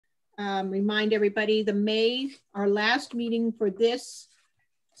remind everybody our last meeting for this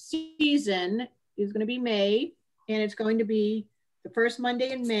season is going to be May, and it's going to be the first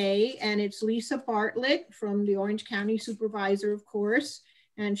Monday in May, and it's Lisa Bartlett from the Orange County Supervisor, of course,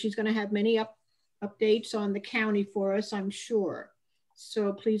 and she's going to have many updates on the county for us, I'm sure.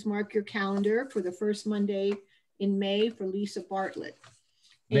 So please mark your calendar for the first Monday in May for Lisa Bartlett.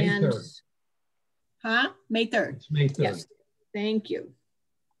 May 3rd. Huh? May 3rd. It's May 3rd. Yes, thank you.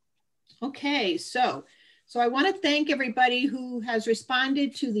 Okay, so I want to thank everybody who has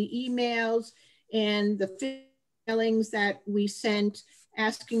responded to the emails and the filings that we sent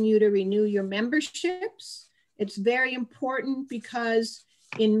asking you to renew your memberships. It's very important because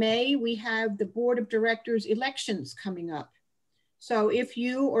in May we have the Board of Directors elections coming up. So if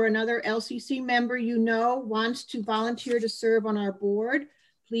you or another LCC member you know wants to volunteer to serve on our board,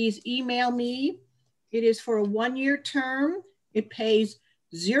 please email me. It is for a 1-year term. It pays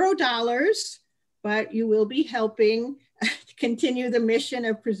 $0, but you will be helping continue the mission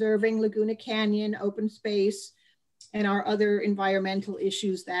of preserving Laguna Canyon, open space, and our other environmental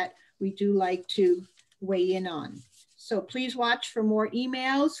issues that we do like to weigh in on. So please watch for more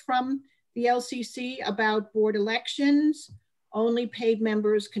emails from the LCC about board elections. Only paid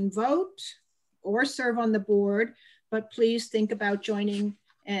members can vote or serve on the board, but please think about joining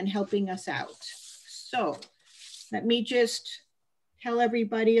and helping us out. So let me just tell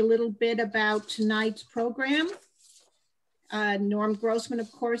everybody a little bit about tonight's program. Norm Grossman,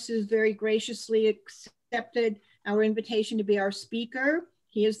 of course, has very graciously accepted our invitation to be our speaker.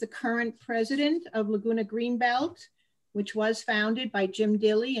 He is the current president of Laguna Greenbelt, which was founded by Jim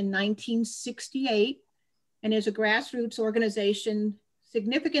Dilley in 1968 and is a grassroots organization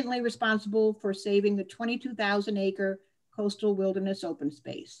significantly responsible for saving the 22,000-acre coastal wilderness open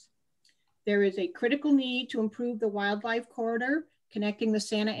space. There is a critical need to improve the wildlife corridor connecting the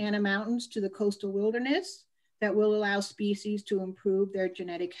Santa Ana Mountains to the coastal wilderness that will allow species to improve their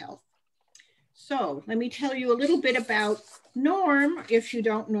genetic health. So let me tell you a little bit about Norm, if you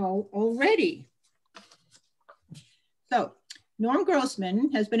don't know already. So Norm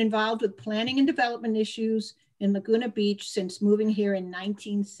Grossman has been involved with planning and development issues in Laguna Beach since moving here in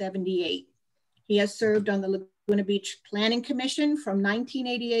 1978. He has served on the Laguna Beach Planning Commission from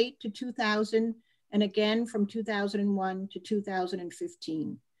 1988 to 2000, and again from 2001 to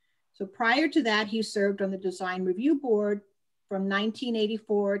 2015. So prior to that, he served on the Design Review Board from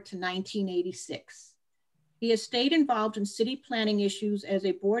 1984 to 1986. He has stayed involved in city planning issues as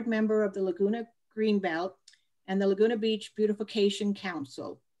a board member of the Laguna Greenbelt and the Laguna Beach Beautification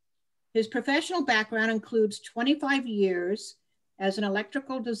Council. His professional background includes 25 years as an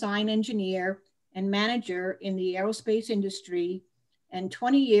electrical design engineer and manager in the aerospace industry, and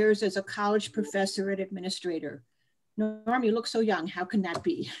 20 years as a college professor and administrator. Norm, you look so young, how can that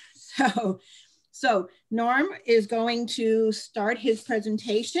be? So Norm is going to start his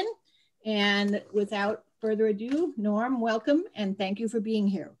presentation, and without further ado, Norm, welcome, and thank you for being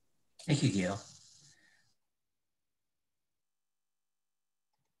here. Thank you, Gail.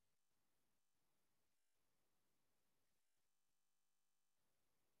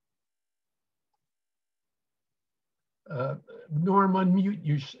 Norm,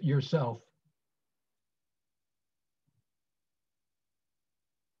 unmute yourself.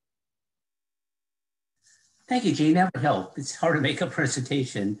 Thank you, Gene. That would help. It's hard to make a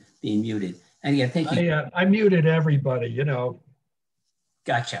presentation being muted. And again, thank you. I muted everybody, you know.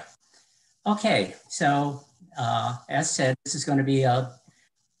 Gotcha. Okay, so as said, this is going to be a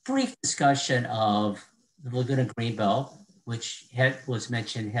brief discussion of the Laguna Greenbelt, which was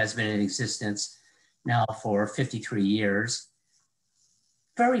mentioned has been in existence now for 53 years.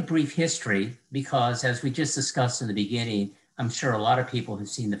 Very brief history, because as we just discussed in the beginning, I'm sure a lot of people have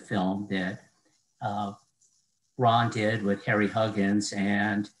seen the film that Ron did with Harry Huggins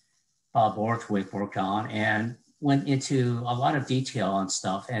and Bob Borthwick worked on, and went into a lot of detail on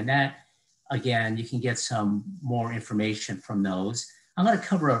stuff. And that, again, you can get some more information from those. I'm going to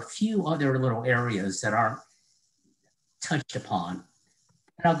cover a few other little areas that aren't touched upon.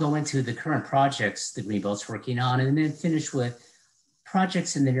 And I'll go into the current projects the Greenbelt's working on, and then finish with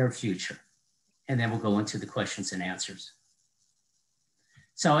projects in the near future. And then we'll go into the questions and answers.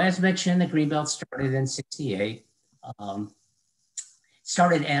 So as mentioned, the Greenbelt started in '68.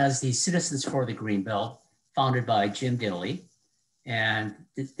 Started as the Citizens for the Greenbelt, founded by Jim Dilley. And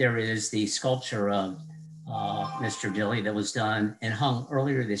there is the sculpture of Mr. Dilley that was done and hung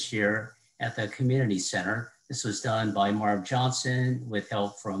earlier this year at the community center. This was done by Marv Johnson with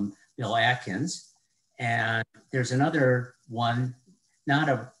help from Bill Atkins. And there's another one,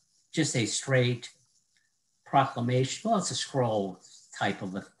 not just a straight proclamation, well, it's a scroll type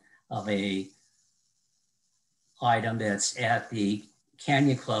of of a item that's at the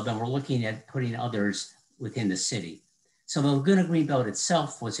Canyon Club, and we're looking at putting others within the city. So the Laguna Greenbelt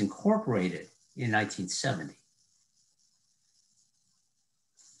itself was incorporated in 1970.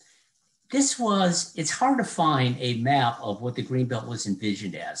 It's hard to find a map of what the Greenbelt was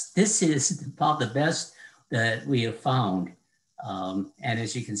envisioned as. This is about the best that we have found. And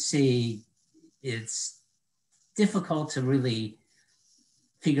as you can see, it's difficult to really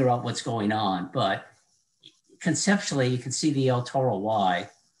figure out what's going on, but conceptually, you can see the El Toro Y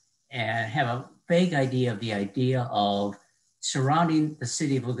and have a vague idea of surrounding the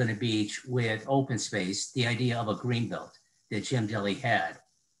city of Laguna Beach with open space, the idea of a greenbelt that Jim Dilley had.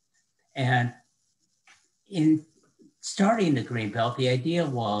 And in starting the greenbelt, the idea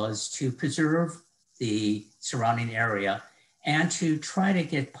was to preserve the surrounding area and to try to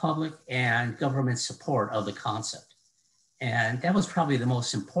get public and government support of the concept. And that was probably the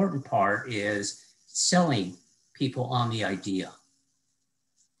most important part, is selling people on the idea.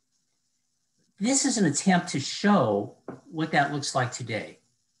 This is an attempt to show what that looks like today.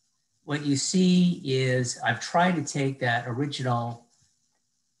 What you see is I've tried to take that original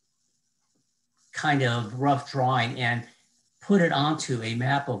kind of rough drawing and put it onto a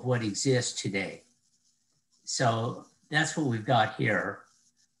map of what exists today. So that's what we've got here.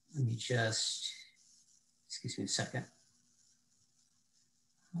 Let me just, excuse me a second.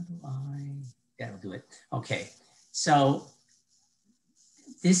 How do that'll do it. Okay, so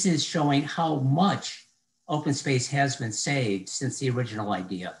this is showing how much open space has been saved since the original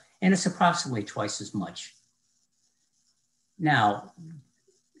idea, and it's approximately twice as much. Now,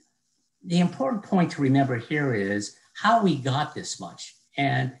 the important point to remember here is how we got this much.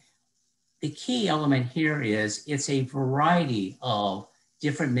 And the key element here is it's a variety of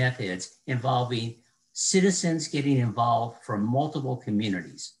different methods involving citizens getting involved from multiple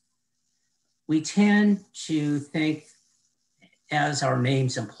communities. We tend to think, as our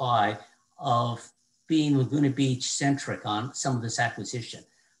names imply, of being Laguna Beach centric on some of this acquisition.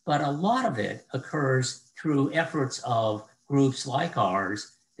 But a lot of it occurs through efforts of groups like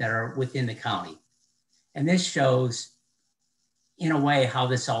ours that are within the county. And this shows, in a way, how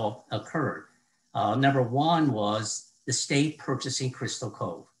this all occurred. Number one was the state purchasing Crystal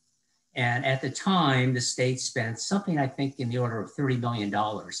Cove. And at the time, the state spent something, I think, in the order of $30 million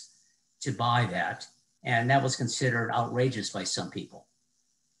to buy that. And that was considered outrageous by some people.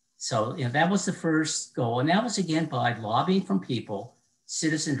 So that was the first goal. And that was, again, by lobbying from people,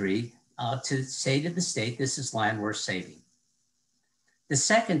 citizenry, to say to the state, this is land worth saving. The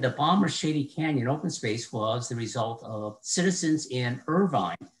second, the Bomber Shady Canyon open space, was the result of citizens in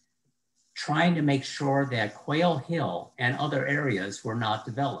Irvine trying to make sure that Quail Hill and other areas were not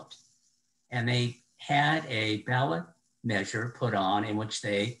developed. And they had a ballot measure put on in which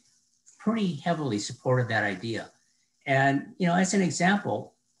they pretty heavily supported that idea. And, as an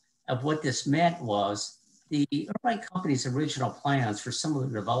example of what this meant was the Irvine Company's original plans for some of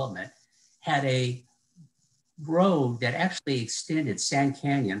the development had a road that actually extended Sand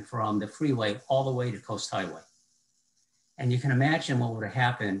Canyon from the freeway all the way to Coast Highway. And you can imagine what would have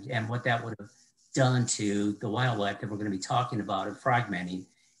happened and what that would have done to the wildlife that we're going to be talking about and fragmenting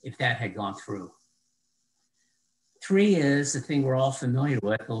if that had gone through. 3 is the thing we're all familiar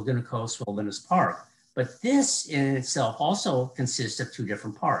with, the Laguna Coast Wilderness Park. But this in itself also consists of 2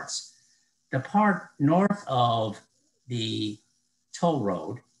 different parts. The part north of the toll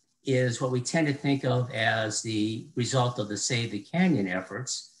road is what we tend to think of as the result of the Save the Canyon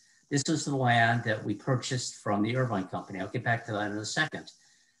efforts. This was the land that we purchased from the Irvine Company. I'll get back to that in a second.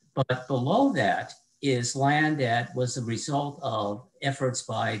 But below that is land that was the result of efforts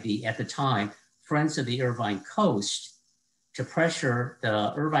by the, at the time, Friends of the Irvine Coast to pressure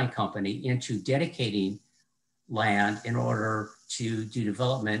the Irvine Company into dedicating land in order to do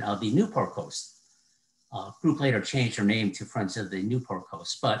development of the Newport Coast. Group later changed their name to Friends of the Newport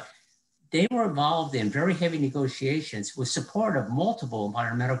Coast, but they were involved in very heavy negotiations with support of multiple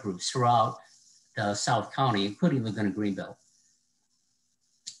environmental groups throughout the South County, including Laguna Greenbelt.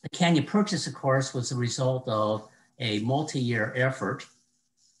 The Canyon purchase, of course, was the result of a multi-year effort.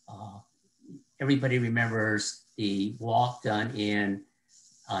 Everybody remembers the walk done in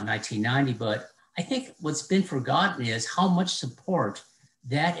 1990, but I think what's been forgotten is how much support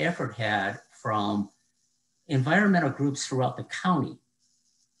that effort had from environmental groups throughout the county.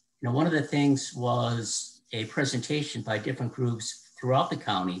 One of the things was a presentation by different groups throughout the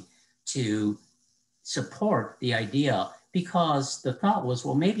county to support the idea, because the thought was,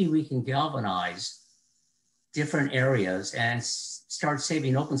 well, maybe we can galvanize different areas and start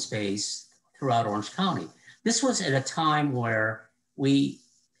saving open space throughout Orange County. This was at a time where we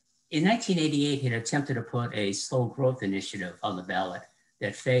In 1988, he had attempted to put a slow growth initiative on the ballot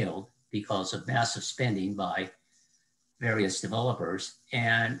that failed because of massive spending by various developers.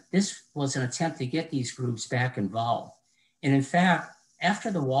 And this was an attempt to get these groups back involved. And in fact,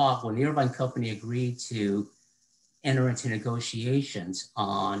 after the walk, when the Irvine Company agreed to enter into negotiations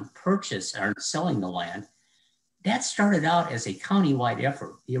on purchase or selling the land, that started out as a county-wide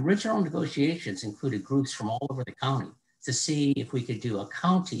effort. The original negotiations included groups from all over the county to see if we could do a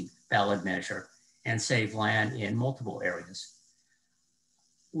county ballot measure and save land in multiple areas.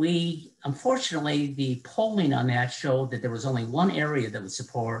 Unfortunately, the polling on that showed that there was only one area that would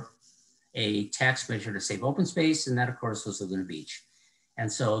support a tax measure to save open space, and that of course was Laguna Beach.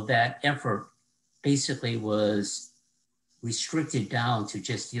 And so that effort basically was restricted down to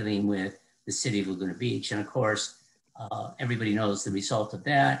just dealing with the city of Laguna Beach. And of course, everybody knows the result of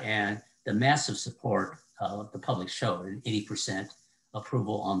that and the massive support the public showed, an 80%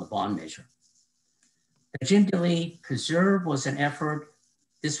 approval on the bond measure. The Jim Dilley Preserve was an effort.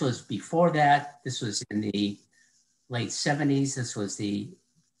 This was before that. This was in the late 70s. This was the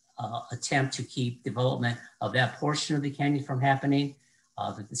attempt to keep development of that portion of the canyon from happening.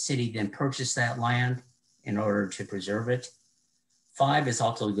 That the city then purchased that land in order to preserve it. 5 is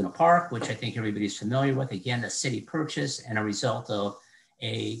Alta Laguna Park, which I think everybody's familiar with. Again, a city purchase and a result of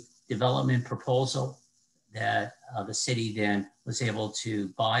a development proposal that the city then was able to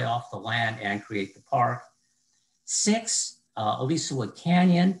buy off the land and create the park. 6, Aliso Wood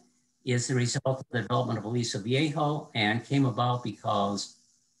Canyon is the result of the development of Aliso Viejo and came about because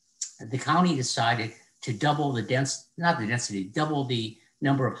the county decided to double the double the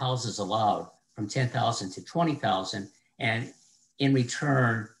number of houses allowed from 10,000 to 20,000, and in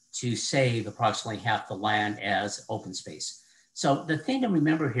return to save approximately half the land as open space. So the thing to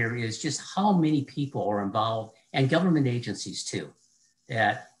remember here is just how many people are involved, and government agencies too,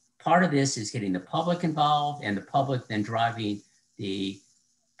 that part of this is getting the public involved and the public then driving the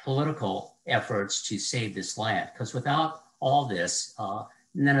political efforts to save this land. Because without all this,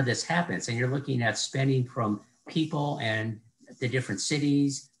 none of this happens. And you're looking at spending from people and the different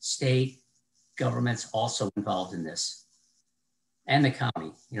cities, state governments also involved in this. And the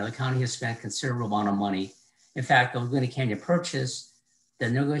county. You know, the county has spent a considerable amount of money. In fact, the Laguna Canyon purchase, the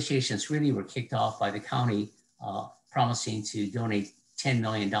negotiations really were kicked off by the county promising to donate $10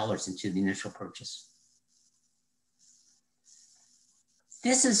 million into the initial purchase.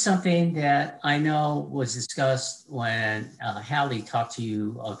 This is something that I know was discussed when Hallie talked to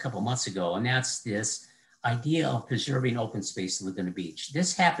you a couple months ago, and that's this idea of preserving open space in Laguna Beach.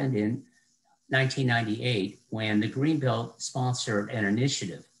 This happened in 1998 when the Greenbelt sponsored an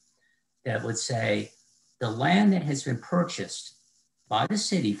initiative that would say the land that has been purchased by the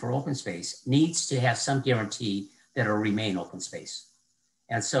city for open space needs to have some guarantee that it'll remain open space.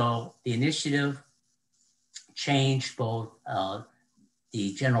 And so the initiative changed both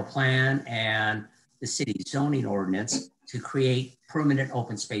the general plan and the city zoning ordinance to create permanent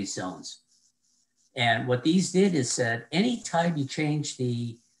open space zones. And what these did is said, anytime you change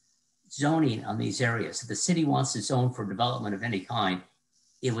the zoning on these areas, if the city wants to zone for development of any kind,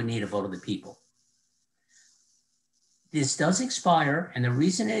 it would need a vote of the people. This does expire, and the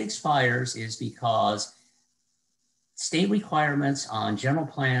reason it expires is because state requirements on general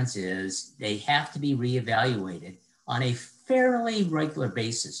plans is they have to be reevaluated on a fairly regular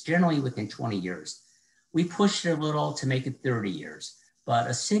basis, generally within 20 years. We pushed it a little to make it 30 years, but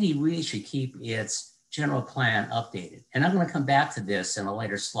a city really should keep its general plan updated. And I'm going to come back to this in a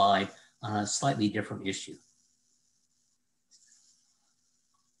later slide on a slightly different issue.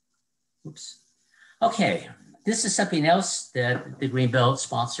 Oops. Okay, this is something else that the Greenbelt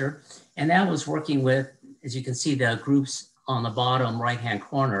sponsored, and that was working with, as you can see, the groups on the bottom right-hand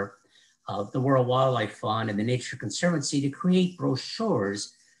corner of the World Wildlife Fund and the Nature Conservancy to create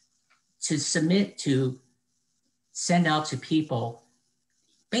brochures to send out to people,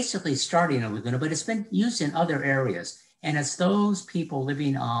 basically starting in Laguna, but it's been used in other areas. And it's those people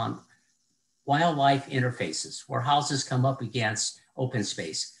living on wildlife interfaces where houses come up against open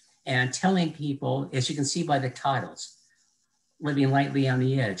space and telling people, as you can see by the titles, living lightly on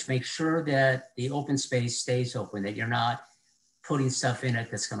the edge, make sure that the open space stays open, that you're not putting stuff in it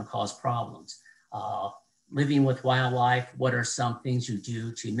that's going to cause problems. Living with wildlife, what are some things you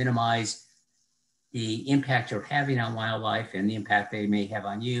do to minimize the impact you're having on wildlife and the impact they may have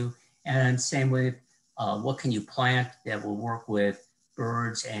on you? And same with what can you plant that will work with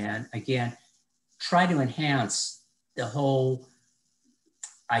birds? And again, try to enhance the whole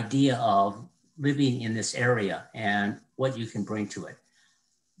idea of living in this area and what you can bring to it.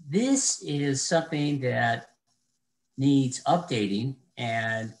 This is something that needs updating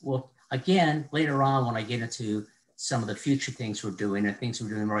And well, again, later on, when I get into some of the future things we're doing and things we're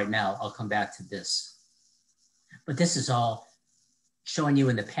doing right now, I'll come back to this. But this is all showing you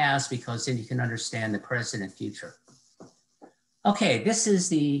in the past because then you can understand the present and future. Okay, this is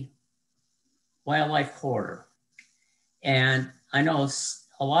the wildlife corridor. And I know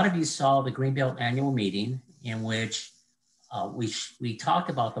a lot of you saw the Greenbelt annual meeting in which we talked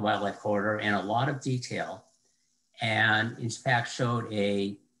about the wildlife corridor in a lot of detail, and in fact showed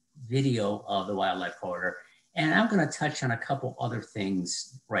a video of the wildlife corridor. And I'm going to touch on a couple other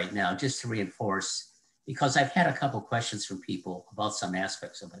things right now just to reinforce, because I've had a couple questions from people about some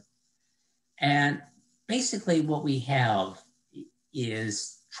aspects of it. And basically what we have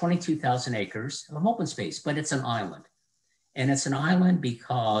is 22,000 acres of open space, but it's an island. And it's an island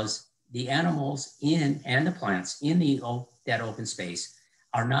because the animals in and the plants in that open space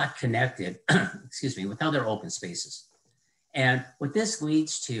are not connected, excuse me, with other open spaces. And what this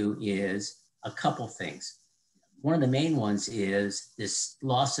leads to is a couple things. One of the main ones is this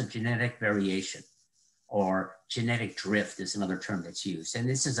loss of genetic variation, or genetic drift is another term that's used. And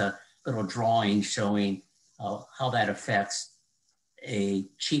this is a little drawing showing how that affects a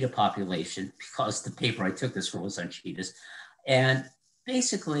cheetah population, because the paper I took this for was on cheetahs. And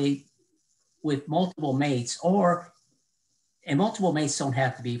basically with multiple mates, and multiple mates don't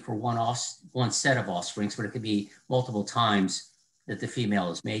have to be for one set of offsprings, but it could be multiple times that the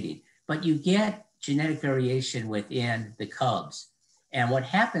female is mating. But you get genetic variation within the cubs. And what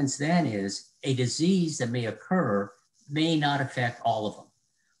happens then is a disease that may occur may not affect all of them.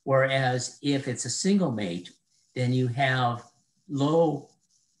 Whereas if it's a single mate, then you have low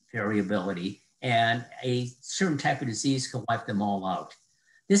variability and a certain type of disease can wipe them all out.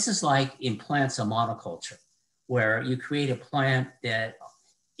 This is like in plants of monoculture, where you create a plant that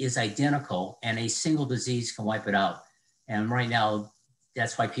is identical and a single disease can wipe it out. And right now,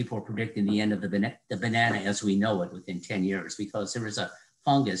 that's why people are predicting the end of the banana as we know it within 10 years, because there is a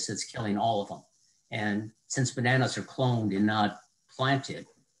fungus that's killing all of them. And since bananas are cloned and not planted,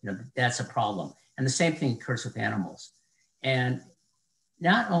 that's a problem. And the same thing occurs with animals. And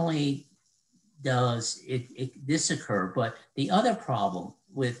not only does this occur, but the other problem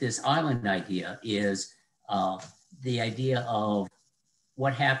with this island idea is the idea of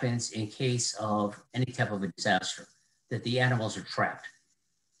what happens in case of any type of a disaster, that the animals are trapped.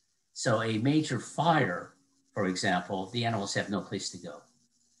 So a major fire, for example, the animals have no place to go.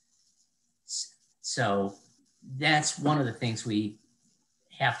 So that's one of the things we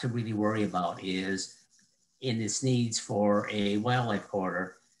have to really worry about, is in this needs for a wildlife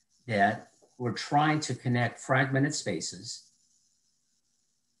corridor, that we're trying to connect fragmented spaces,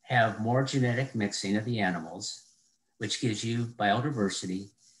 have more genetic mixing of the animals, which gives you biodiversity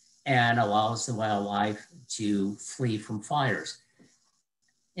and allows the wildlife to flee from fires.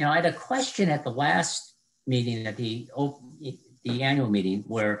 I had a question at the last meeting, at the annual meeting,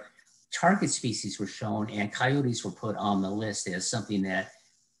 where target species were shown and coyotes were put on the list as something that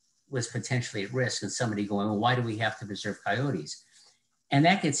was potentially at risk, and somebody going, well, why do we have to preserve coyotes? And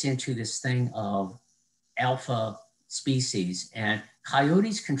that gets into this thing of alpha species, and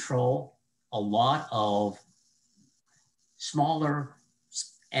coyotes control a lot of smaller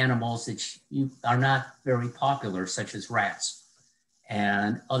animals that are not very popular, such as rats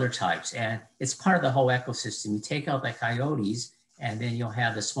and other types. And it's part of the whole ecosystem. You take out the coyotes and then you'll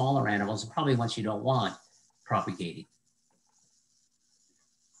have the smaller animals, and probably ones you don't want, propagating.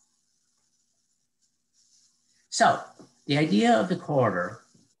 So the idea of the corridor,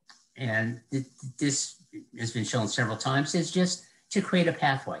 and this has been shown several times, is just to create a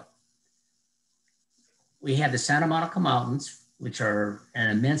pathway. We have the Santa Monica Mountains, which are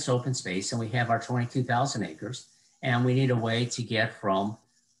an immense open space, and we have our 22,000 acres, and we need a way to get from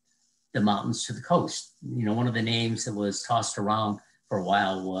the mountains to the coast. One of the names that was tossed around for a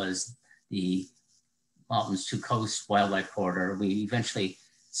while was the Mountains to Coast Wildlife Corridor. We eventually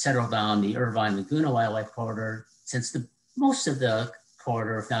settled on the Irvine Laguna Wildlife Corridor, since most of the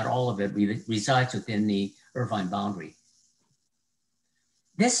corridor, if not all of it, resides within the Irvine boundary.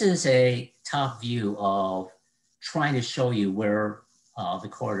 This is a top view of trying to show you where the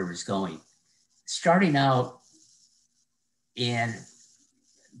corridor is going. Starting out in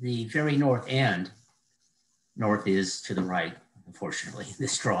the very north end, north is to the right, unfortunately,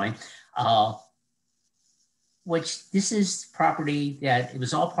 this drawing, which this is property that it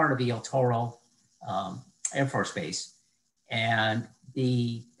was all part of the El Toro Air Force Base. And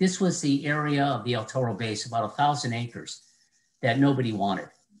this was the area of the El Toro base, about 1,000 acres, that nobody wanted.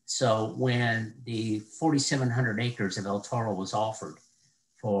 So when the 4,700 acres of El Toro was offered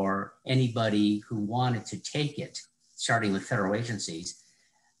for anybody who wanted to take it, starting with federal agencies.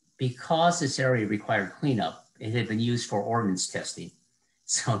 Because this area required cleanup, it had been used for ordnance testing.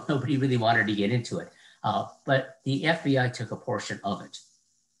 So nobody really wanted to get into it. But the FBI took a portion of it.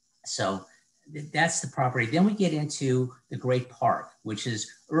 So that's the property. Then we get into the Great Park, which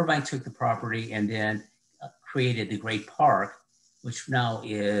is Irvine took the property and then created the Great Park, which now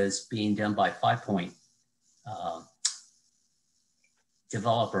is being done by Five Point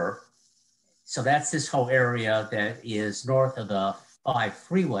developer. So that's this whole area that is north of the 5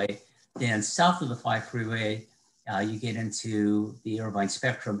 freeway. Then south of the 5 freeway, you get into the Irvine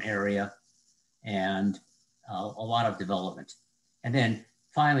Spectrum area and a lot of development. And then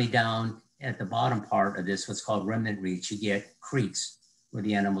finally down at the bottom part of this, what's called remnant reach, you get creeks where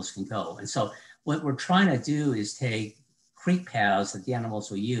the animals can go. And so what we're trying to do is take creek paths that the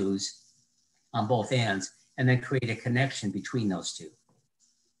animals will use on both ends and then create a connection between those two.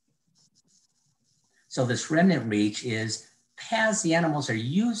 So this remnant reach is paths the animals are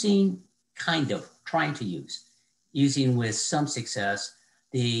using, kind of trying to use, using with some success.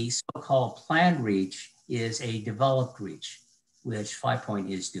 The so-called planned reach is a developed reach, which Five Point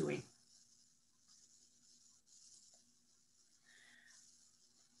is doing.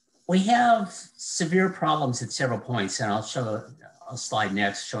 We have severe problems at several points, and I'll show a slide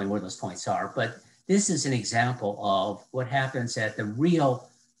next showing where those points are. But this is an example of what happens at the real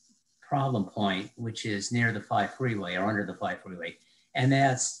problem point, which is near the 5 freeway or under the 5 freeway. And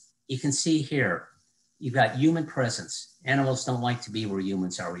that's, you can see here, you've got human presence. Animals don't like to be where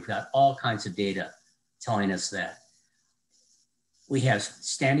humans are. We've got all kinds of data telling us that. We have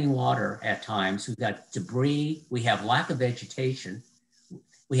standing water at times. We've got debris. We have lack of vegetation.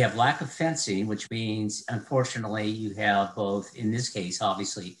 We have lack of fencing, which means, unfortunately, you have both, in this case,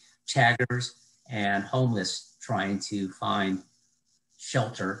 obviously, taggers and homeless trying to find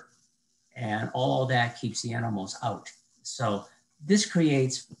shelter. And all of that keeps the animals out. So this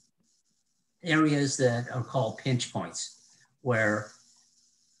creates areas that are called pinch points, where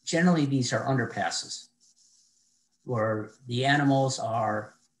generally these are underpasses, where the animals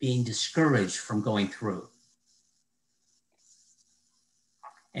are being discouraged from going through.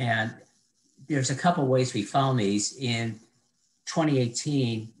 And there's a couple ways we found these. In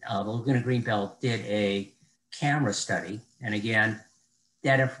 2018, the Laguna Greenbelt did a camera study. And again,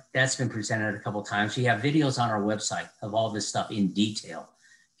 that's been presented a couple of times. We have videos on our website of all this stuff in detail,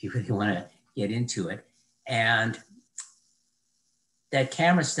 if you really want to get into it. And that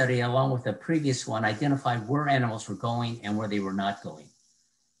camera study, along with the previous one, identified where animals were going and where they were not going.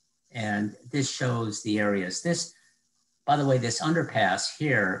 And this shows the areas. This, by the way, this underpass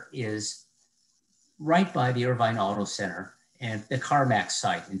here is right by the Irvine Auto Center, and the CarMax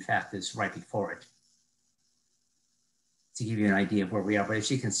site, in fact, is right before it, to give you an idea of where we are. But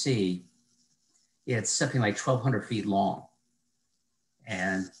as you can see, it's something like 1,200 feet long,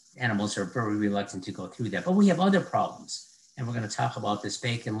 and animals are very reluctant to go through that. But we have other problems, and we're going to talk about this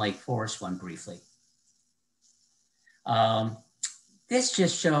Bacon Lake Forest one briefly. This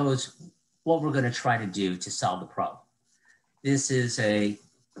just shows what we're going to try to do to solve the problem. This is an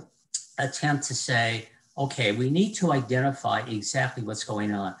attempt to say, okay, we need to identify exactly what's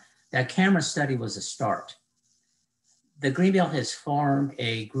going on. That camera study was a start. The Greenbelt has formed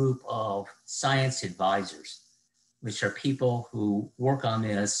a group of science advisors, which are people who work on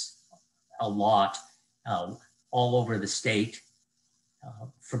this a lot all over the state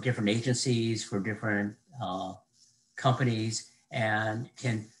for different agencies, for different companies, and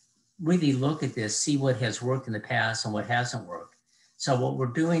can really look at this, see what has worked in the past and what hasn't worked. So what we're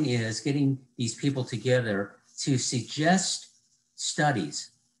doing is getting these people together to suggest studies,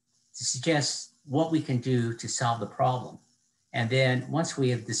 to suggest what we can do to solve the problem. And then once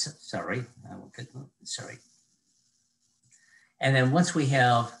we have this, And then once we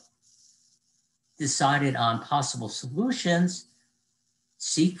have decided on possible solutions,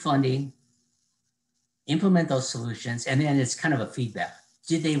 seek funding, implement those solutions, and then it's kind of a feedback.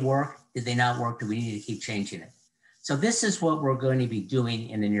 Did they work? Did they not work? Do we need to keep changing it? So this is what we're going to be doing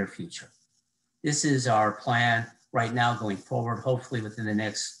in the near future. This is our plan right now going forward, hopefully within the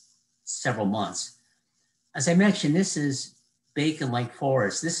next several months. As I mentioned, this is Bacon Lake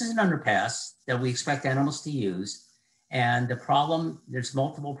Forest. This is an underpass that we expect animals to use. And the problem, there's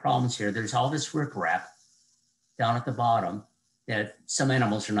multiple problems here. There's all this riprap down at the bottom that some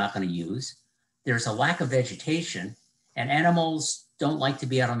animals are not going to use. There's a lack of vegetation, and animals don't like to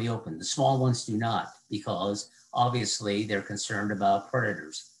be out in the open. The small ones do not, because obviously they're concerned about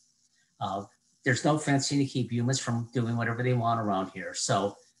predators. There's no fencing to keep humans from doing whatever they want around here.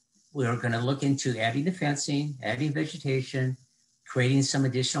 So we're going to look into adding the fencing, adding vegetation, creating some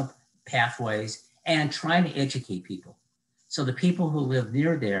additional pathways, and trying to educate people. So the people who live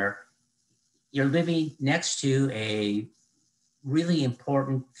near there, you're living next to a really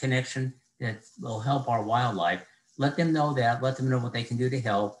important connection that will help our wildlife. Let them know that, let them know what they can do to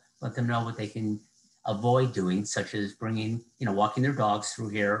help, let them know what they can avoid doing, such as bringing, walking their dogs through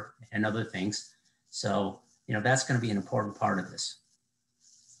here and other things. So, that's going to be an important part of this.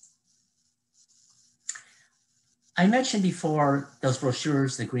 I mentioned before those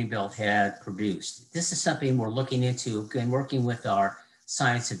brochures that Greenbelt had produced. This is something we're looking into, again, working with our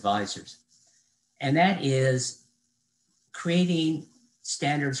science advisors. And that is creating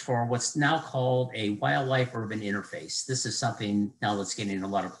standards for what's now called a wildlife urban interface. This is something now that's getting a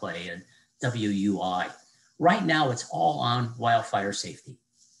lot of play in WUI. Right now, it's all on wildfire safety.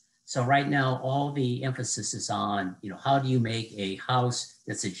 So right now, all the emphasis is on, how do you make a house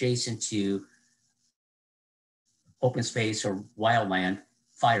that's adjacent to open space or wildland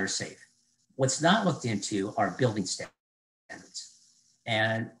fire safe? What's not looked into are building standards.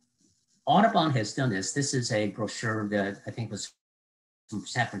 And Audubon has done this. This is a brochure that I think was from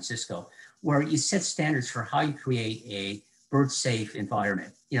San Francisco, where you set standards for how you create a bird safe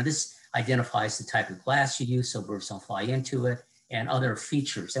environment. This identifies the type of glass you use so birds don't fly into it and other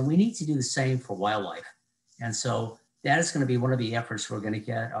features. And we need to do the same for wildlife. And so that is going to be one of the efforts we're going to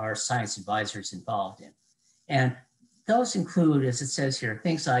get our science advisors involved in. And those include, as it says here,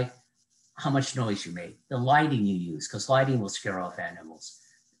 things like how much noise you make, the lighting you use, because lighting will scare off animals,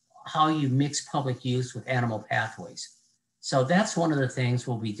 how you mix public use with animal pathways. So that's one of the things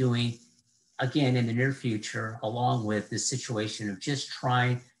we'll be doing, again, in the near future, along with this situation of just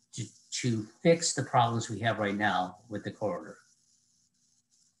trying to fix the problems we have right now with the corridor.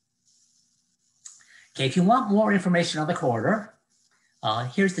 Okay, if you want more information on the corridor,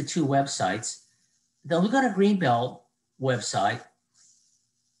 here's the two websites. The Laguna Greenbelt website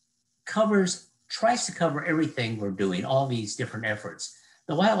tries to cover everything we're doing, all these different efforts.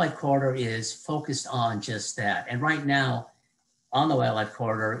 The Wildlife Corridor is focused on just that. And right now, on the Wildlife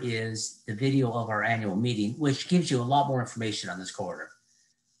Corridor is the video of our annual meeting, which gives you a lot more information on this corridor.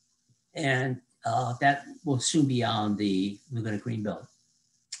 And that will soon be on the Laguna Greenbelt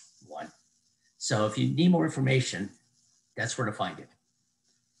one. So if you need more information, that's where to find it.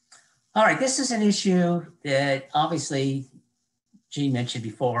 All right, this is an issue that obviously Gene mentioned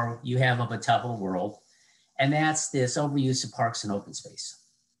before, you have up on top of the world, and that's this overuse of parks and open space.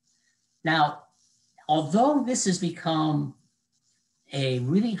 Now, although this has become a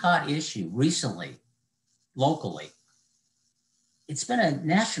really hot issue recently, locally, it's been a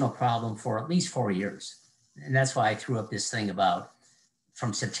national problem for at least 4 years. And that's why I threw up this thing about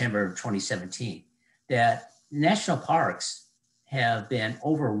from September of 2017, that national parks have been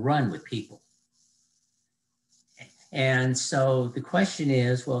overrun with people. And so the question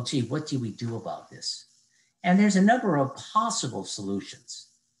is, well, gee, what do we do about this? And there's a number of possible solutions.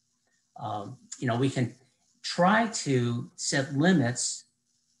 We can try to set limits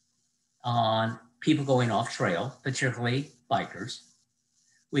on people going off trail, particularly bikers.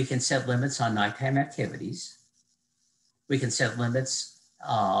 We can set limits on nighttime activities. We can set limits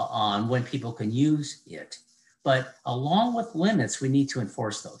on when people can use it. But along with limits, we need to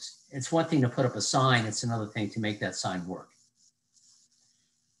enforce those. It's one thing to put up a sign, it's another thing to make that sign work.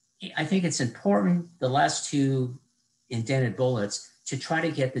 I think it's important, the last two indented bullets, to try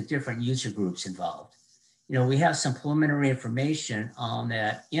to get the different user groups involved. We have some preliminary information on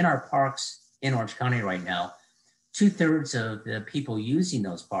that in our parks in Orange County right now. 2/3 of the people using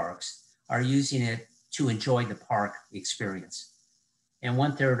those parks are using it to enjoy the park experience. And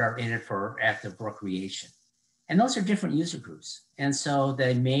 1/3 are in it for active recreation. And those are different user groups. And so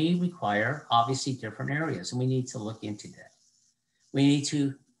they may require obviously different areas, and we need to look into that. We need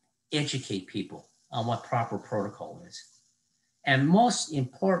to educate people on what proper protocol is. And most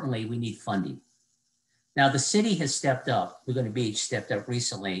importantly, we need funding. Now the city has stepped up, Laguna Beach stepped up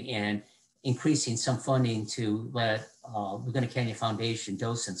recently in increasing some funding to let Laguna Canyon Foundation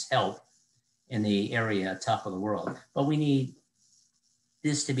docents help in the area top of the world. But we need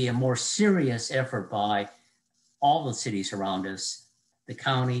this to be a more serious effort by all the cities around us, the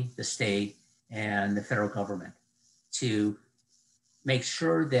county, the state, and the federal government, to make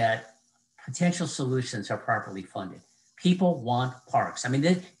sure that potential solutions are properly funded. People want parks. I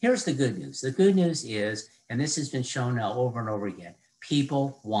mean, here's the good news. The good news is, and this has been shown now over and over again,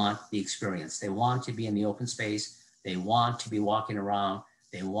 people want the experience. They want to be in the open space. They want to be walking around.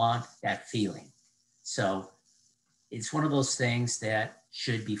 They want that feeling. So it's one of those things that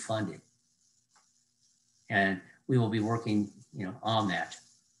should be funded. And we will be working, on that.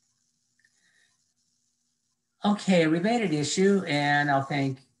 Okay, a related issue, and I'll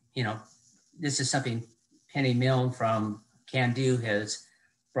thank, this is something Penny Milne from Can Do has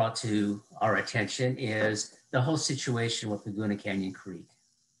brought to our attention, is the whole situation with Laguna Canyon Creek.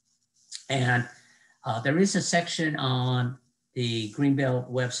 And there is a section on the Greenbelt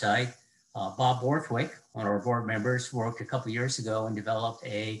website. Bob Borthwick, one of our board members, worked a couple years ago and developed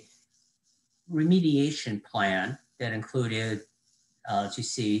a remediation plan that included, as you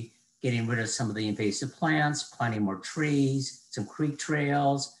see, getting rid of some of the invasive plants, planting more trees, some creek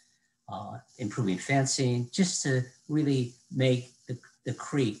trails, improving fencing, just to really make the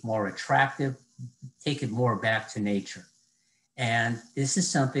creek more attractive, take it more back to nature. And this is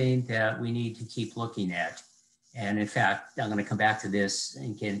something that we need to keep looking at. And in fact, I'm going to come back to this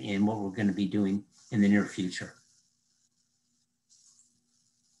again in what we're going to be doing in the near future.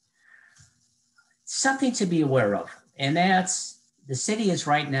 Something to be aware of, and that's the city is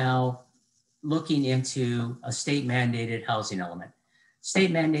right now looking into a state mandated housing element.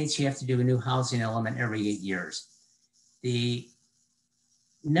 State mandates you have to do a new housing element every 8 years. The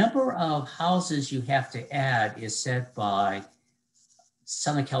number of houses you have to add is set by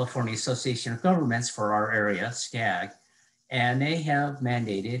Southern California Association of Governments for our area, SCAG, and they have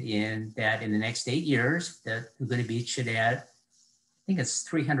mandated in that in the next 8 years that Laguna Beach should add, I think it's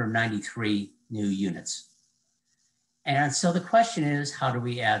 393 new units. And so the question is, how do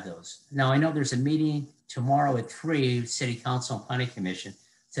we add those? Now, I know there's a meeting tomorrow at 3, City Council and Planning Commission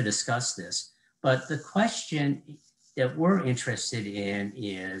to discuss this, but the question that we're interested in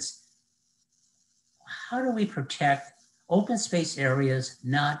is, how do we protect open space areas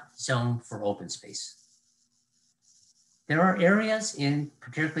not zoned for open space? There are areas in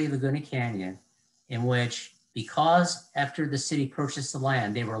particularly Laguna Canyon in which, because after the city purchased the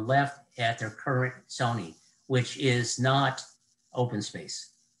land, they were left at their current zoning, which is not open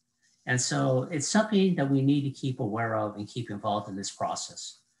space. And so it's something that we need to keep aware of and keep involved in this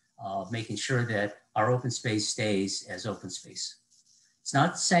process of making sure that our open space stays as open space. It's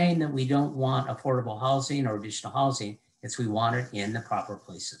not saying that we don't want affordable housing or additional housing, it's we want it in the proper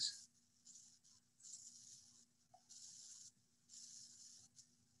places.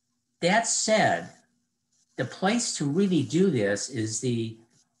 That said, the place to really do this is the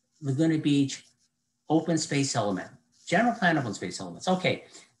Laguna Beach open space element, general plan open space elements. Okay,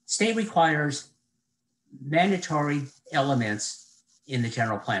 state requires mandatory elements in the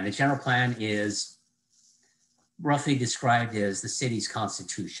general plan. The general plan is roughly described as the city's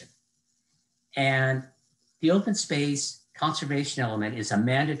constitution. And the open space conservation element is a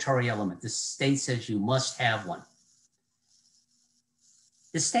mandatory element. The state says you must have one.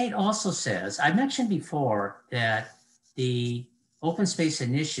 The state also says, I mentioned before that the open space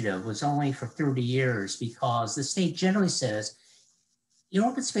initiative was only for 30 years because the state generally says your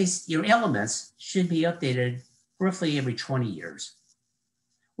open space, your elements should be updated roughly every 20 years.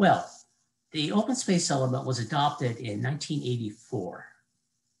 Well, the open space element was adopted in 1984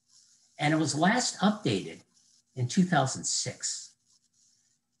 and it was last updated in 2006.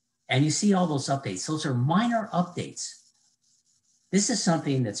 And you see all those updates. Those are minor updates. This is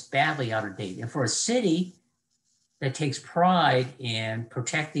something that's badly out of date. And for a city that takes pride in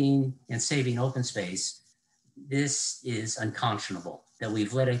protecting and saving open space, this is unconscionable that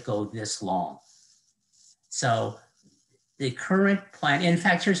we've let it go this long. So the current plan, in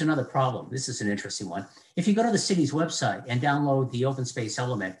fact, here's another problem. This is an interesting one. If you go to the city's website and download the open space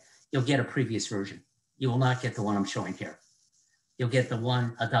element, you'll get a previous version. You will not get the one I'm showing here. You'll get the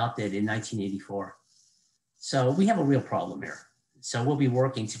one adopted in 1984. So we have a real problem here. So we'll be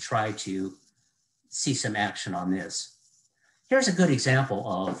working to try to see some action on this. Here's a good example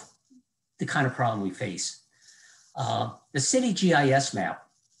of the kind of problem we face. The city GIS map.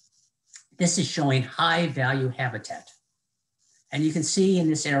 This is showing high value habitat. And you can see in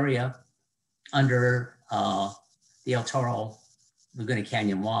this area under the El Toro, Laguna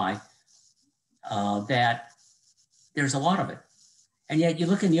Canyon Y, that there's a lot of it. And yet you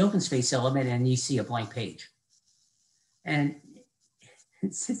look in the open space element and you see a blank page. And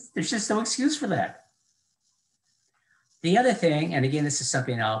there's just no excuse for that. The other thing, and again, this is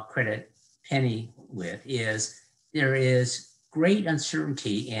something I'll credit Penny with, is there is great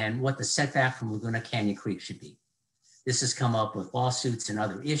uncertainty in what the setback from Laguna Canyon Creek should be. This has come up with lawsuits and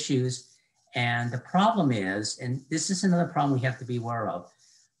other issues. And the problem is, and this is another problem we have to be aware of,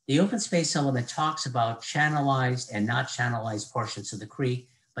 the open space element talks about channelized and not channelized portions of the creek,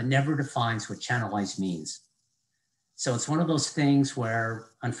 but never defines what channelized means. So it's one of those things where,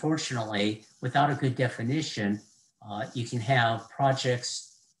 unfortunately, without a good definition, you can have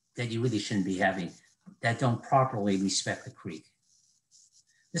projects that you really shouldn't be having that don't properly respect the creek.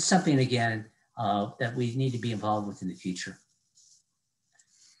 This is something, again, that we need to be involved with in the future.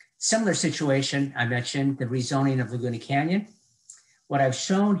 Similar situation, I mentioned the rezoning of Laguna Canyon. What I've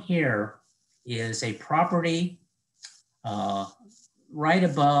shown here is a property right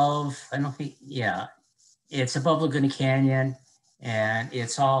above, I don't think, yeah, it's above Laguna Canyon and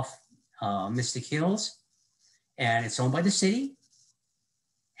it's off Mystic Hills and it's owned by the city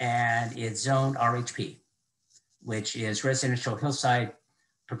and it's zoned RHP, which is residential hillside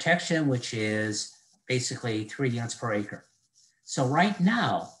protection, which is basically 3 units per acre. So right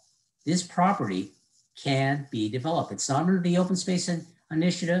now, this property can be developed. It's not under the open space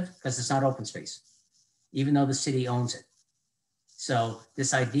initiative because it's not open space, even though the city owns it. So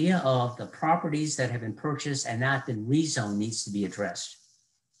this idea of the properties that have been purchased and not been rezoned needs to be addressed.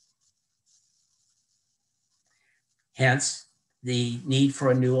 Hence, the need for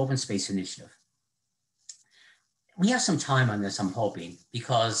a new open space initiative. We have some time on this, I'm hoping,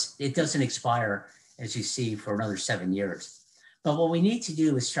 because it doesn't expire, as you see, for another 7 years. But what we need to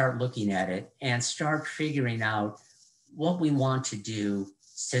do is start looking at it and start figuring out what we want to do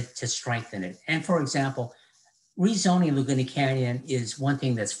to strengthen it. And for example, rezoning Laguna Canyon is one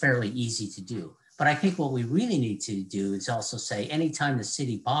thing that's fairly easy to do. But I think what we really need to do is also say, anytime the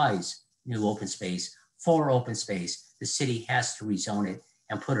city buys new open space for open space, the city has to rezone it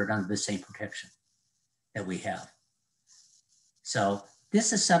and put it under the same protection that we have. So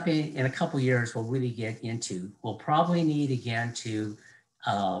this is something in a couple of years we'll really get into. We'll probably need again to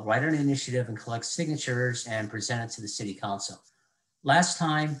write an initiative and collect signatures and present it to the city council. Last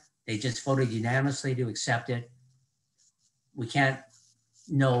time, they just voted unanimously to accept it. We can't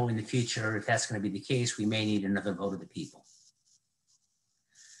know in the future if that's going to be the case. We may need another vote of the people.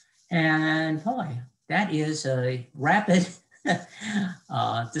 And boy, that is a rapid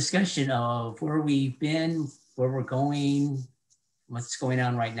discussion of where we've been, where we're going, what's going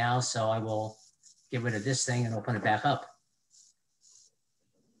on right now. So I will get rid of this thing and open it back up.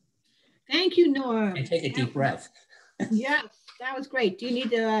 Thank you, Norm. And take a deep breath. Yes, that was great. Do you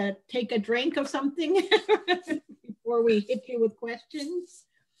need to take a drink of something before we hit you with questions?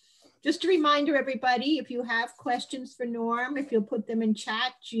 Just a reminder, everybody, if you have questions for Norm, if you'll put them in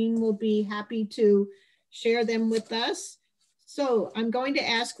chat, Jean will be happy to share them with us. So I'm going to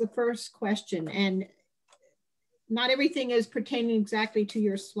ask the first question, and not everything is pertaining exactly to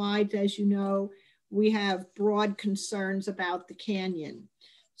your slides. As you know, we have broad concerns about the canyon.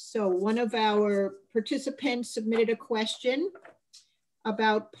 So one of our participants submitted a question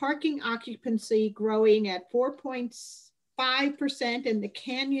about parking occupancy growing at 4.5% and the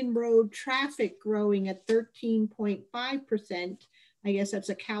Canyon Road traffic growing at 13.5%. I guess that's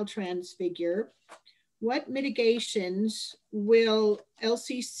a Caltrans figure. What mitigations will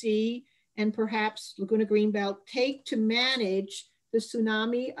LCC and perhaps Laguna Greenbelt take to manage the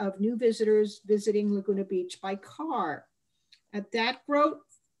tsunami of new visitors visiting Laguna Beach by car? At that growth,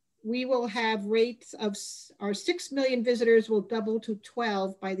 we will have rates of our 6 million visitors will double to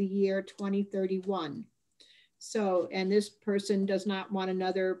 12 by the year 2031. So, and this person does not want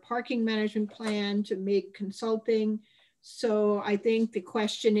another parking management plan to MIG Consulting. So I think the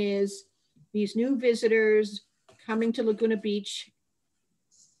question is, these new visitors coming to Laguna Beach,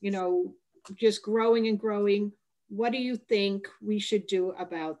 you know, just growing and growing. What do you think we should do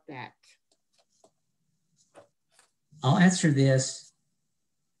about that? I'll answer this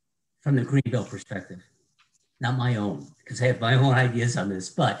from the Greenbelt perspective, not my own, because I have my own ideas on this.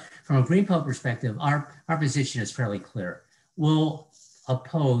 But from a Greenbelt perspective, our position is fairly clear. We'll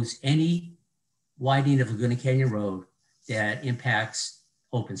oppose any widening of Laguna Canyon Road that impacts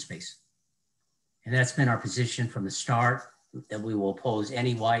open space. And that's been our position from the start, that we will oppose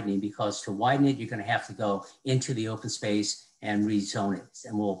any widening, because to widen it, you're going to have to go into the open space and rezone it,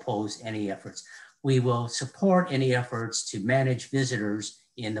 and we'll oppose any efforts. We will support any efforts to manage visitors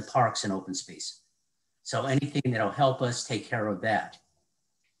in the parks and open space. So anything that'll help us take care of that,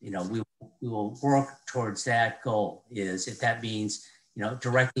 you know, we will work towards that goal. Is if that means, you know,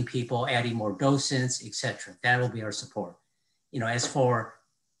 directing people, adding more docents, etc. That will be our support. You know, as for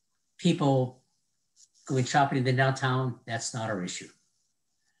people going shopping in the downtown, that's not our issue.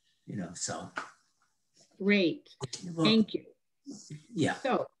 You know, so. Great, thank you. Yeah.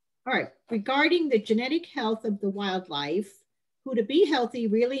 So, all right, regarding the genetic health of the wildlife, who to be healthy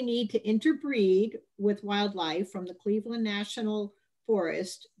really need to interbreed with wildlife from the Cleveland National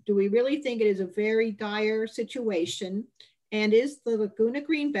Forest, do we really think it is a very dire situation? And is the Laguna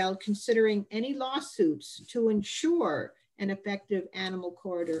Greenbelt considering any lawsuits to ensure an effective animal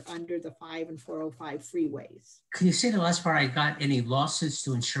corridor under the 5 and 405 freeways? Can you say the last part? I got any lawsuits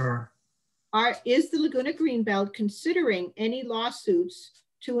to ensure? Is the Laguna Greenbelt considering any lawsuits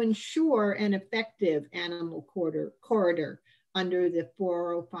to ensure an effective animal corridor under the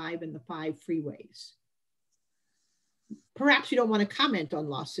 405 and the 5 freeways. Perhaps you don't want to comment on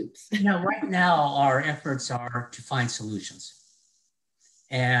lawsuits. Right now our efforts are to find solutions.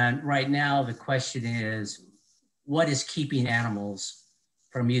 And right now the question is, what is keeping animals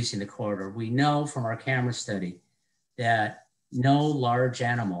from using the corridor? We know from our camera study that no large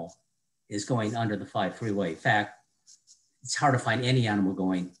animal is going under the 5 freeway. In fact, it's hard to find any animal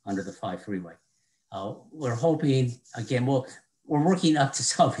going under the 5 freeway. We're hoping, again, we're working up to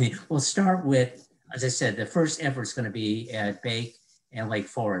something. We'll start with, as I said, the first effort is going to be at Bake and Lake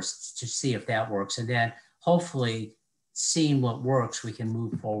Forest to see if that works. And then hopefully seeing what works, we can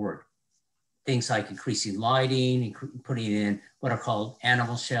move forward. Things like increasing lighting, putting in what are called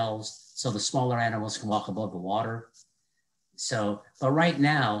animal shelves, so the smaller animals can walk above the water. So, but right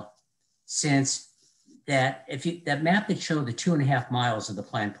now, since that, that map that showed the 2.5 miles of the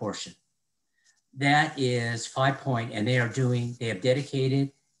planned portion, that is 5 Point, and they have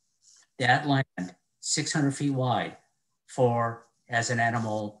dedicated that land 600 feet wide as an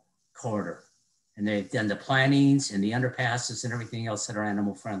animal corridor. And they've done the plantings and the underpasses and everything else that are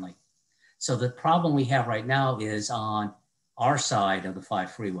animal friendly. So the problem we have right now is on our side of the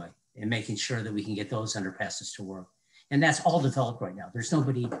 5 freeway and making sure that we can get those underpasses to work. And that's all developed right now. There's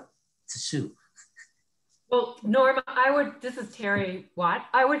nobody to sue. Well, Norm, this is Terry Watt.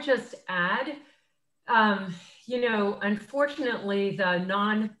 I would just add, unfortunately, the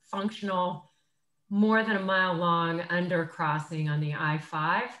non-functional, more than a mile long undercrossing on the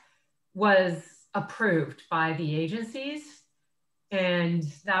I-5 was approved by the agencies. And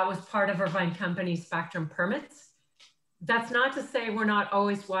that was part of Irvine Company spectrum permits. That's not to say we're not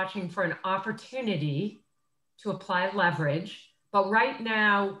always watching for an opportunity to apply leverage, but right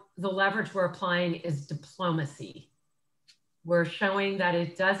now the leverage we're applying is diplomacy. We're showing that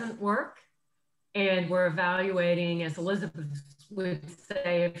it doesn't work, and we're evaluating, as Elizabeth would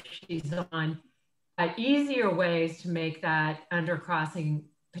say if she's on, easier ways to make that undercrossing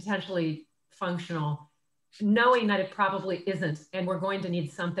potentially functional, knowing that it probably isn't, and we're going to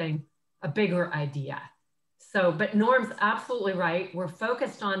need a bigger idea. So, but Norm's absolutely right. We're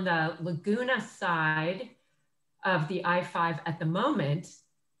focused on the Laguna side of the I-5 at the moment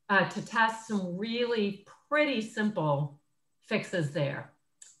to test some really pretty simple fixes there.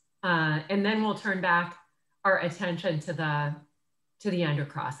 And then we'll turn back our attention to the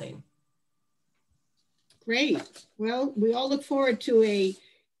undercrossing. Great. Well, we all look forward to a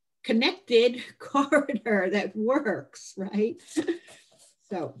connected corridor that works, right?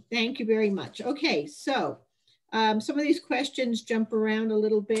 So thank you very much. Okay, so some of these questions jump around a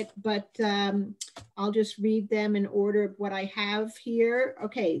little bit, but I'll just read them in order of what I have here.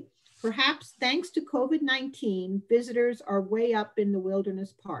 Okay, perhaps thanks to COVID-19, visitors are way up in the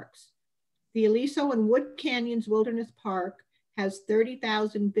wilderness parks. The Aliso and Wood Canyons Wilderness Park has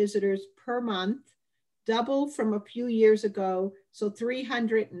 30,000 visitors per month, double from a few years ago, so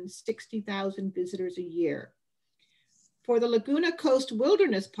 360,000 visitors a year. For the Laguna Coast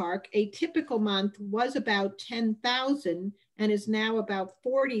Wilderness Park, a typical month was about 10,000 and is now about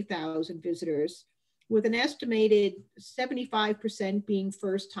 40,000 visitors, with an estimated 75% being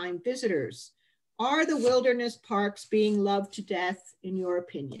first-time visitors. Are the wilderness parks being loved to death, in your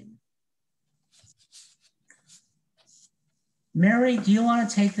opinion? Mary, do you want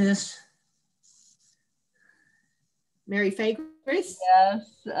to take this? Mary Fagris?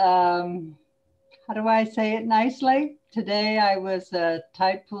 Yes. How do I say it nicely? Today I was a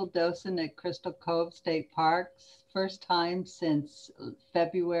tide pool docent at Crystal Cove State Parks, first time since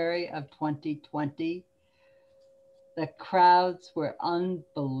February of 2020. The crowds were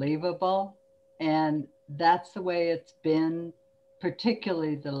unbelievable, and that's the way it's been,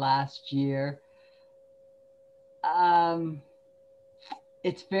 particularly the last year.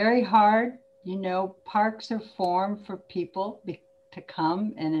 It's very hard. You know, parks are formed for people to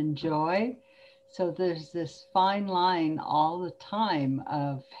come and enjoy. So there's this fine line all the time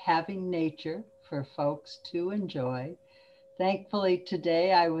of having nature for folks to enjoy. Thankfully,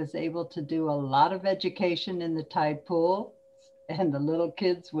 today I was able to do a lot of education in the tide pool, and the little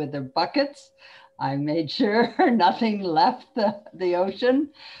kids with their buckets. I made sure nothing left the ocean.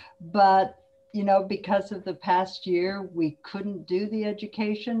 But, you know, because of the past year, we couldn't do the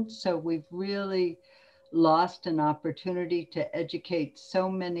education. So we've really lost an opportunity to educate so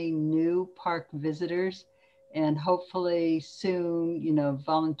many new park visitors. And hopefully soon, you know,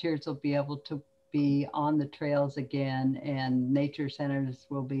 volunteers will be able to be on the trails again, and nature centers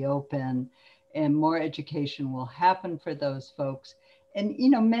will be open, and more education will happen for those folks. And, you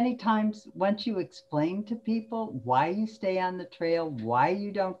know, many times once you explain to people why you stay on the trail, why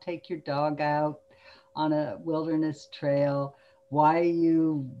you don't take your dog out on a wilderness trail, why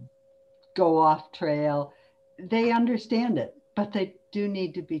you go off trail. They understand it, but they do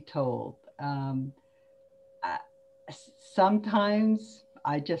need to be told. Sometimes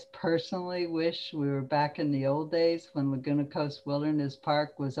I just personally wish we were back in the old days when Laguna Coast Wilderness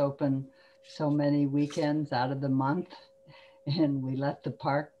Park was open so many weekends out of the month, and we let the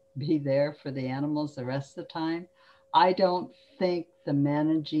park be there for the animals the rest of the time. I don't think the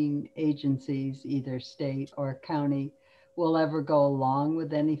managing agencies, either state or county, will ever go along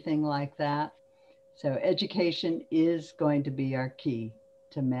with anything like that. So education is going to be our key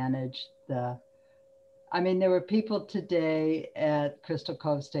to manage the, I mean, there were people today at Crystal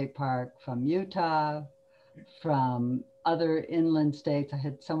Cove State Park from Utah, from other inland states. I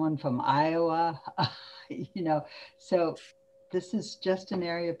had someone from Iowa, you know, so this is just an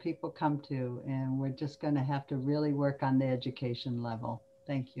area people come to, and we're just going to have to really work on the education level.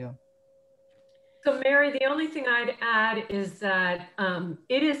 Thank you. So Mary, the only thing I'd add is that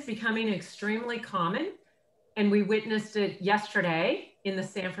it is becoming extremely common, and we witnessed it yesterday in the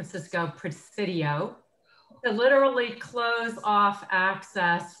San Francisco Presidio, to literally close off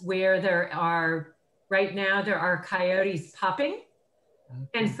access where there are, right now, there are coyotes pupping.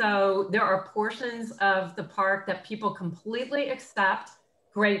 Okay. And so there are portions of the park that people completely accept,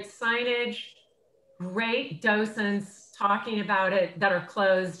 great signage, great docents talking about it, that are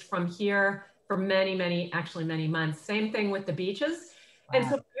closed from here for many, actually many months. Same thing with the beaches. Wow. And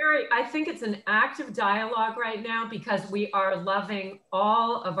so Mary, I think it's an active dialogue right now because we are loving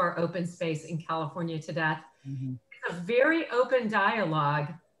all of our open space in California to death. Mm-hmm. It's a very open dialogue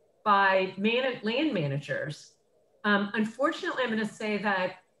by land managers. Unfortunately, I'm going to say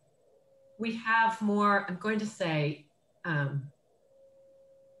that we have more, I'm going to say,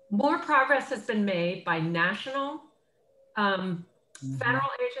 more progress has been made by national, federal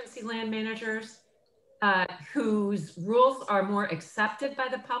agency land managers whose rules are more accepted by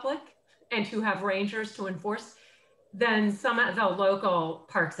the public and who have rangers to enforce than some of the local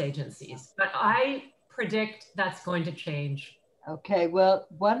parks agencies. But I predict that's going to change. Okay, well,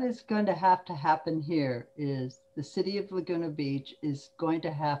 what is going to happen here is the city of Laguna Beach is going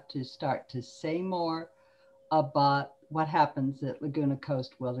to have to start to say more about what happens at Laguna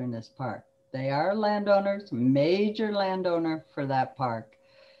Coast Wilderness Park. They are landowners, major landowner for that park.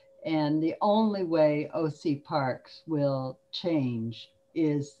 And the only way OC Parks will change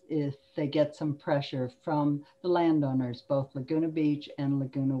is if they get some pressure from the landowners, both Laguna Beach and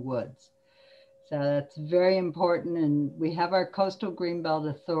Laguna Woods. So that's very important. And we have our Coastal Greenbelt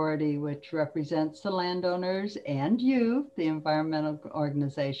Authority, which represents the landowners and you, the environmental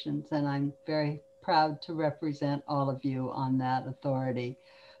organizations. And I'm very proud to represent all of you on that authority.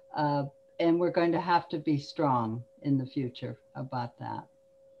 And we're going to have to be strong in the future about that.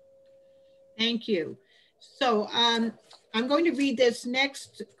 Thank you. So I'm going to read this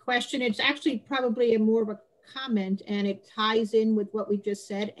next question. It's actually probably more of a comment, and it ties in with what we just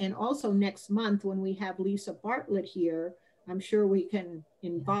said. And also next month when we have Lisa Bartlett here, I'm sure we can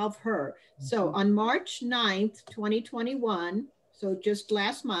involve her. So on March 9th, 2021, so just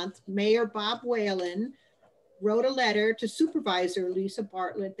last month, Mayor Bob Whalen wrote a letter to Supervisor Lisa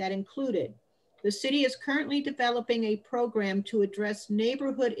Bartlett that included, the city is currently developing a program to address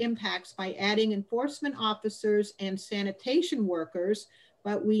neighborhood impacts by adding enforcement officers and sanitation workers,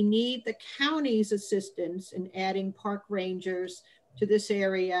 but we need the county's assistance in adding park rangers to this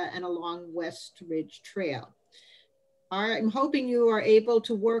area and along West Ridge Trail. I'm hoping you are able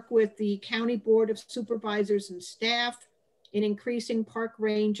to work with the County Board of Supervisors and staff in increasing park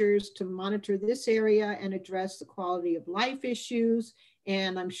rangers to monitor this area and address the quality of life issues,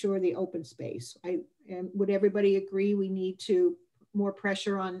 and I'm sure the open space. Would everybody agree we need to more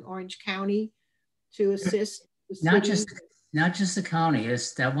pressure on Orange County to assist the city? Not just the county,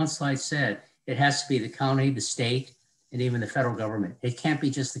 as that one slide said, it has to be the county, the state, and even the federal government. It can't be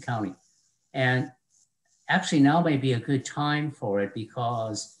just the county. And actually now may be a good time for it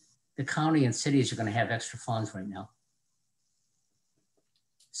because the county and cities are going to have extra funds right now.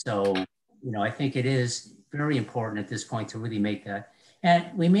 So, you know, I think it is very important at this point to really make that. And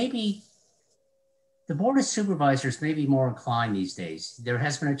we may be, the Board of Supervisors may be more inclined these days. There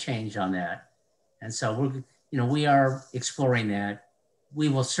has been a change on that. And so we're, you know, we are exploring that. We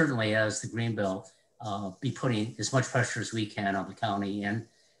will certainly, as the Greenbelt, be putting as much pressure as we can on the county. And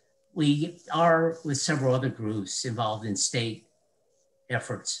we are with several other groups involved in state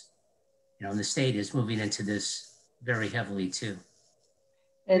efforts. You know, and the state is moving into this very heavily too.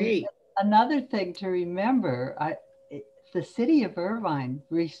 And great. Another thing to remember, the city of Irvine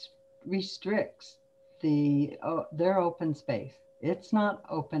restricts their open space. It's not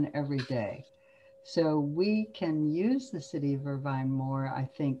open every day. So we can use the city of Irvine more, I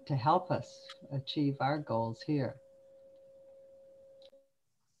think, to help us achieve our goals here.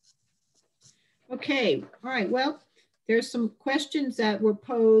 Okay, all right. Well, there's some questions that were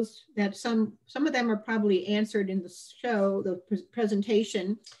posed that some of them are probably answered in the show, the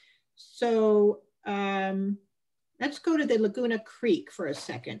presentation. So let's go to the Laguna Creek for a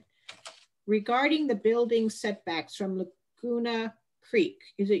second. Regarding the building setbacks from Laguna Creek,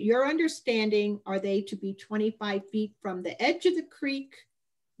 is it your understanding, are they to be 25 feet from the edge of the creek,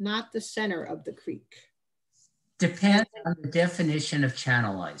 not the center of the creek? Depends on the definition of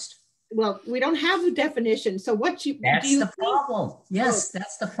channelized. Well, we don't have a definition. So what you that's do you the think? problem. Yes,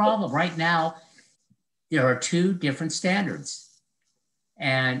 that's the problem. Right now, there are two different standards.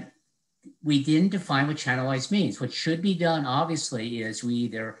 And we didn't define what channelized means. What should be done, obviously, is we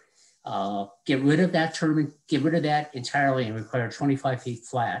either get rid of that term, get rid of that entirely and require 25 feet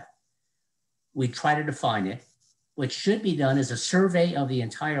flat. We try to define it. What should be done is a survey of the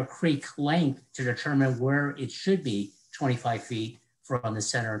entire creek length to determine where it should be 25 feet from the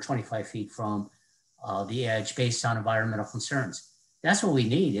center and 25 feet from the edge based on environmental concerns. That's what we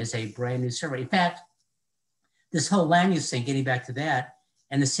need, is a brand new survey. In fact, this whole land use thing, getting back to that,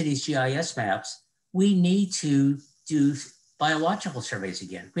 and the city's GIS maps, we need to do biological surveys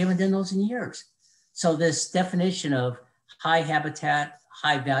again. We haven't done those in years. So this definition of high habitat,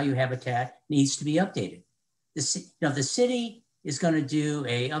 high value habitat needs to be updated. The city is going to do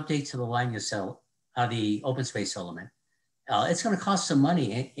a update to the land use the open space element. It's going to cost some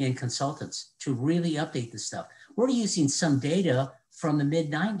money in consultants to really update this stuff. We're using some data from the mid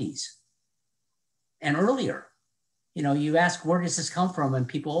 90s and earlier. You know, you ask, where does this come from? And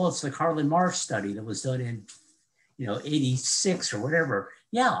people, oh, it's the Carlin Marsh study that was done in, 86 or whatever.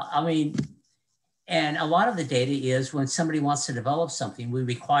 Yeah, I mean, and a lot of the data is when somebody wants to develop something, we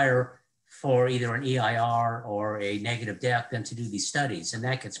require for either an EIR or a negative deck them to do these studies, and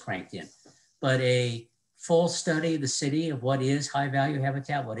that gets cranked in. But a full study of the city of what is high value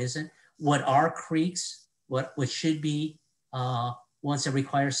habitat, what isn't, what are creeks, what should be ones that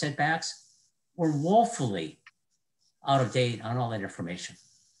require setbacks, we're woefully out of date on all that information.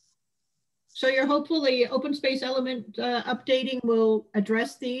 So you're hopeful the open space element updating will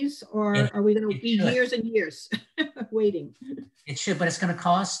address these, or are we going to be years and years waiting? It should, but it's going to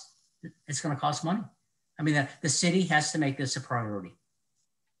cost money. I mean, the city has to make this a priority.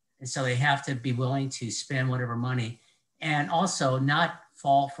 And so they have to be willing to spend whatever money and also not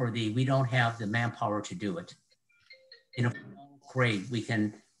fall for we don't have the manpower to do it. Great, we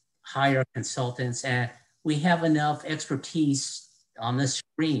can hire consultants and we have enough expertise on the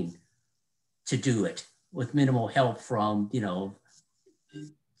screen to do it with minimal help from,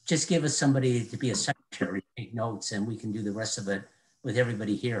 just give us somebody to be a secretary, take notes, and we can do the rest of it with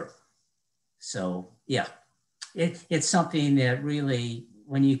everybody here. So yeah, it's something that really,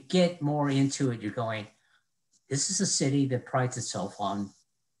 when you get more into it, you're going, this is a city that prides itself on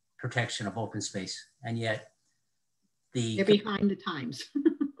protection of open space. And yet they're behind the times.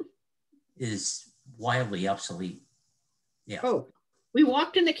 is wildly obsolete. Yeah. Oh, we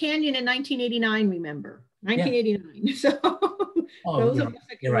walked in the canyon in 1989, remember? 1989. Yeah. So those of us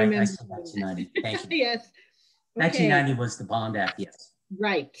that can right. remember. I said 1990. Thank you. Yes. Okay. 1990 was the Bond Act, yes.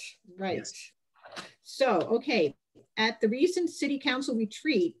 Right. Yes. So, okay. At the recent City Council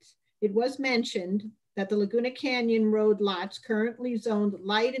retreat, it was mentioned that the Laguna Canyon Road lots currently zoned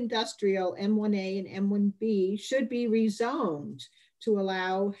light industrial M1A and M1B should be rezoned to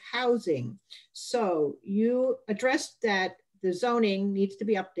allow housing. So you addressed that the zoning needs to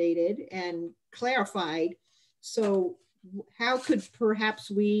be updated and clarified. So how could perhaps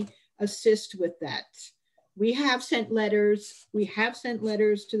we assist with that? We have sent letters. We have sent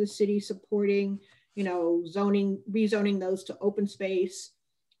letters to the city supporting, rezoning those to open space.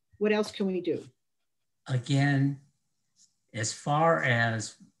 What else can we do? Again, as far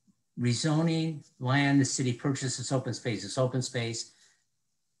as rezoning land, the city purchases open space. It's open space,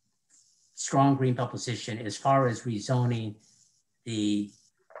 strong greenbelt position. As far as rezoning the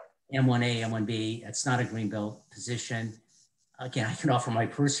M1A, M1B, it's not a greenbelt position. Again, I can offer my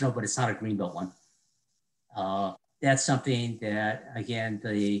personal, but it's not a greenbelt one. That's something that, again,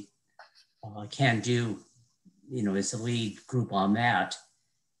 the Can Do, is the lead group on that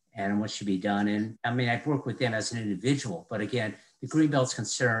and what should be done. And I mean, I've worked with them as an individual, but again, the Greenbelt's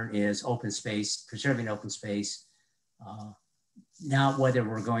concern is open space, preserving open space, not whether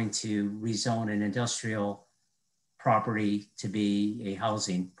we're going to rezone an industrial property to be a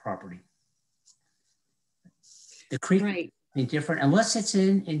housing property. The creek right. is different unless it's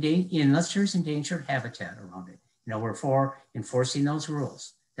unless there's endangered habitat around it. We're for enforcing those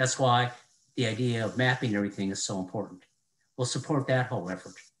rules. That's why the idea of mapping everything is so important. We'll support that whole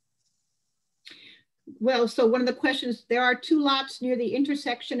effort. Well, so one of the questions, there are 2 lots near the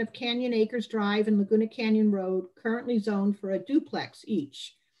intersection of Canyon Acres Drive and Laguna Canyon Road currently zoned for a duplex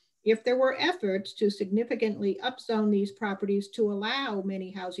each. If there were efforts to significantly upzone these properties to allow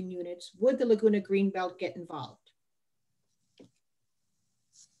many housing units, would the Laguna Greenbelt get involved?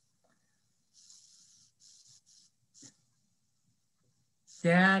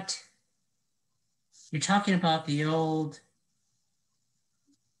 That, you're talking about the old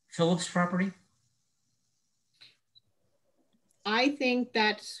Phillips property? I think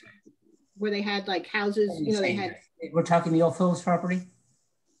that's where they had like houses, you know, they had. We're talking the old Phillips property?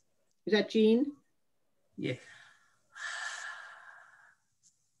 Is that Gene? Yeah.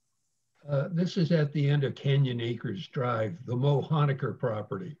 This is at the end of Canyon Acres Drive, the Mo Honecker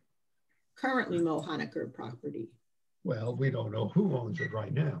property. Currently Mo Honecker property. Well, we don't know who owns it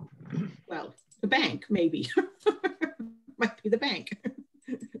right now. Well, the bank, maybe. Might be the bank.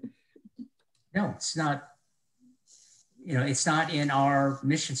 No, it's not. You know, it's not in our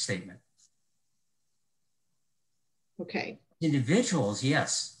mission statement. Okay. Individuals,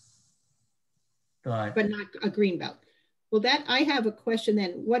 yes. But not a Greenbelt. Well, that I have a question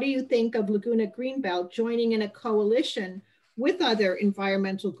then. What do you think of Laguna Greenbelt joining in a coalition with other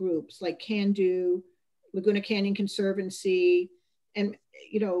environmental groups like Can Do, Laguna Canyon Conservancy, and,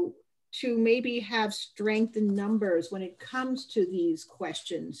 you know, to maybe have strength in numbers when it comes to these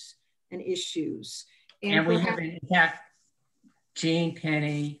questions and issues? And we have, in fact, Jean,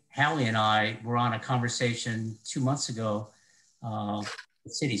 Penny, Hallie, and I were on a conversation 2 months ago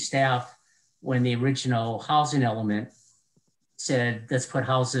with city staff when the original housing element said, let's put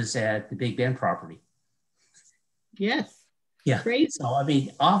houses at the Big Bend property. Yes. Yeah. Great. So, I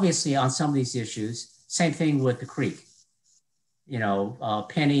mean, obviously on some of these issues, same thing with the creek. You know,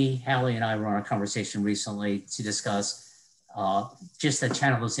 Penny, Hallie, and I were on a conversation recently to discuss just the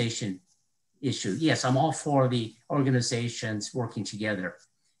channelization issue. Yes, I'm all for the organizations working together.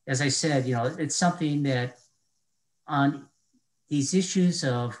 As I said, you know, it's something that on these issues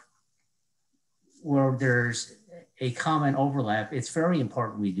of where there's a common overlap, it's very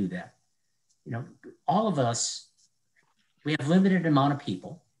important we do that. You know, all of us, we have limited amount of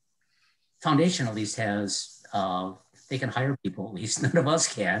people. Foundation at least has, they can hire people, at least none of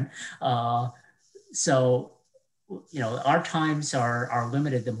us can. So, you know, our times are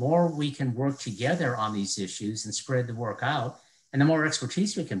limited. The more we can work together on these issues and spread the work out, and the more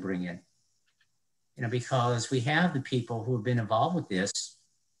expertise we can bring in, you know, because we have the people who have been involved with this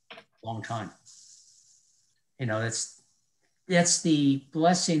a long time. You know, that's the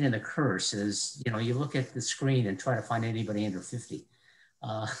blessing and the curse is, you know, you look at the screen and try to find anybody under 50.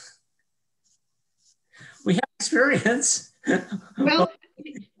 We have experience. Well,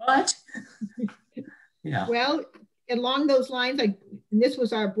 but yeah. Well, along those lines, and this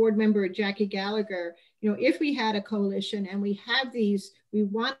was our board member, Jackie Gallagher, you know, if we had a coalition and we have these, we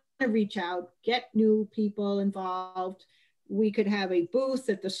want to reach out, get new people involved, we could have a booth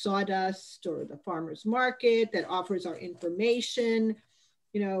at the Sawdust or the Farmers Market that offers our information.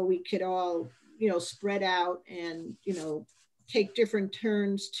 You know, we could all, you know, spread out and, you know, take different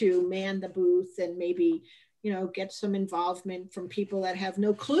turns to man the booth and maybe, you know, get some involvement from people that have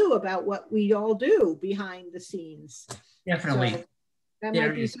no clue about what we all do behind the scenes. Definitely. So that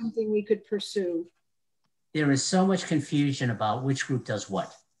might be something we could pursue. There is so much confusion about which group does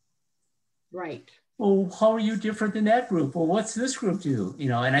what. Right. Well, how are you different than that group? Well, what's this group do? You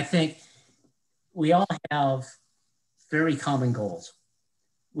know, and I think we all have very common goals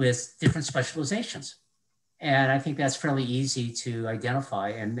with different specializations. And I think that's fairly easy to identify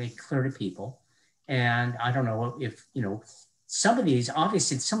and make clear to people. And I don't know if, you know, some of these,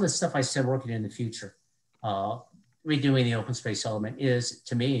 obviously, some of the stuff I said working in the future, redoing the open space element is,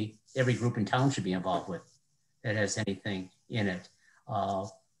 to me, every group in town should be involved with that has anything in it.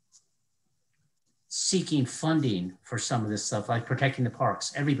 Seeking funding for some of this stuff, like protecting the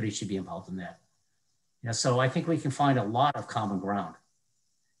parks, everybody should be involved in that. You know, so I think we can find a lot of common ground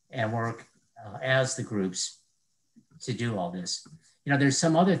and work as the groups to do all this. You know, there's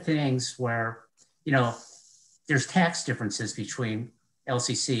some other things where, you know, there's tax differences between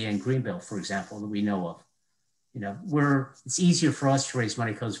LCC and Greenbelt, for example, that we know of. You know, it's easier for us to raise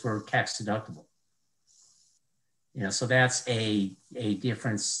money because we're tax deductible. You know, so that's a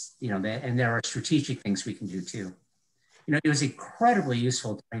difference, you know, and there are strategic things we can do too. You know, it was incredibly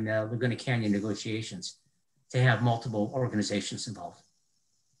useful during the Laguna Canyon negotiations to have multiple organizations involved.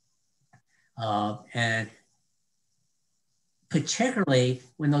 And particularly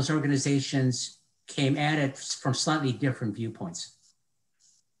when those organizations came at it from slightly different viewpoints.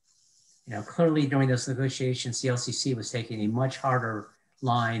 clearly during those negotiations, the LCC was taking a much harder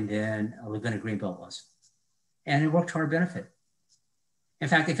line than Laguna Greenbelt was. And it worked to our benefit. In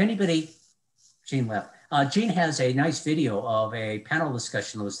fact, if anybody, Gene left. Gene has a nice video of a panel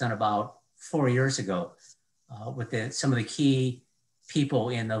discussion that was done about 4 years ago with some of the key people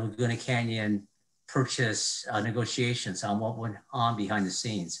in the Laguna Canyon purchase negotiations on what went on behind the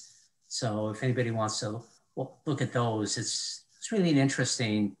scenes. So if anybody wants to look at those, it's really an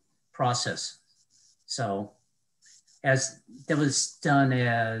interesting process. So as that was done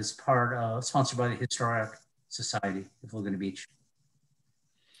as part of, sponsored by the Historic Society of Laguna Beach.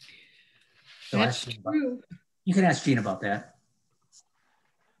 So that's true. You can ask Gene about that.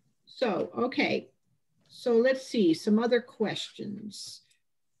 So, okay. So let's see, some other questions.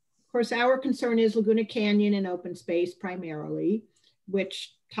 Of course, our concern is Laguna Canyon and open space primarily,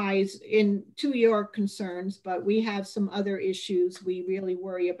 which ties in to your concerns, but we have some other issues we really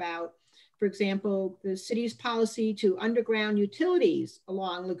worry about. For example, the city's policy to underground utilities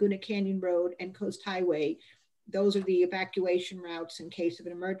along Laguna Canyon Road and Coast Highway. Those are the evacuation routes in case of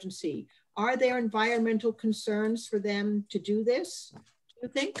an emergency. Are there environmental concerns for them to do this, do you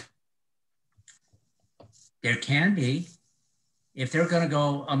think? There can be. If they're going to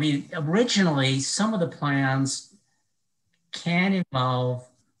go, I mean, originally, some of the plans can involve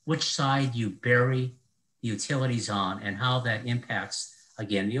which side you bury the utilities on and how that impacts,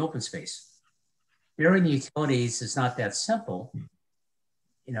 again, the open space. Burying the utilities is not that simple.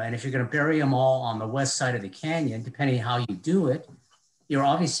 And if you're going to bury them all on the west side of the canyon, depending on how you do it, you're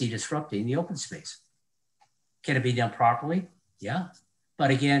obviously disrupting the open space. Can it be done properly? Yeah.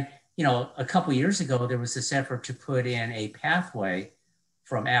 But again, a couple of years ago, there was this effort to put in a pathway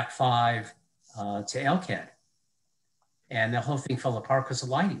from Act 5 to LCAD. And the whole thing fell apart because of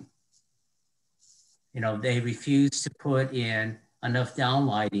lighting. They refused to put in enough down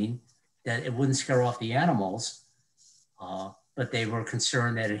lighting that it wouldn't scare off the animals, but they were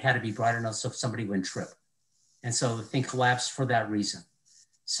concerned that it had to be bright enough so somebody wouldn't trip. And so the thing collapsed for that reason.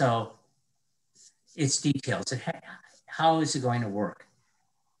 So it's details. How is it going to work?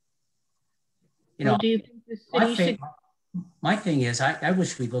 Do you think the city my thing is, I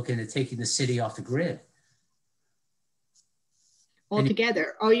wish we'd look into taking the city off the grid.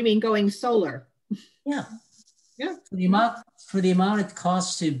 Altogether? Oh, you mean going solar? Yeah. Yeah. For the amount it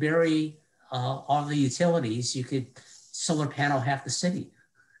costs to bury all the utilities, you could solar panel half the city.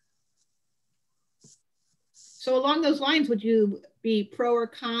 So along those lines, would you be pro or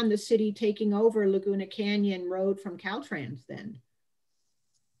con the city taking over Laguna Canyon Road from Caltrans then?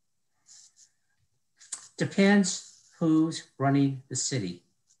 Depends who's running the city.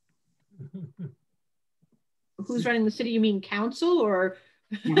 Who's running the city? You mean council or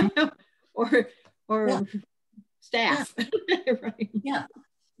Mm-hmm. or Yeah. staff? Yeah. Right. Yeah.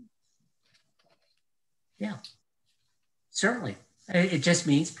 Yeah. Certainly. It just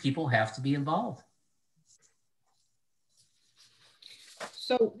means people have to be involved.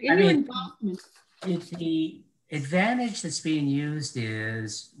 So in your involvement, the advantage that's being used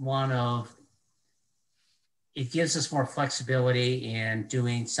is one of, it gives us more flexibility in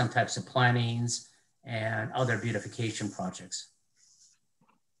doing some types of plannings and other beautification projects.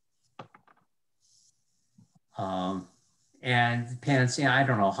 And depends, I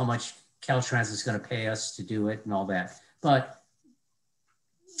don't know how much Caltrans is going to pay us to do it and all that. But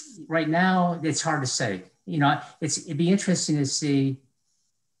right now, it's hard to say. It'd be interesting to see.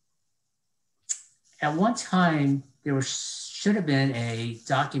 At one time, there should have been a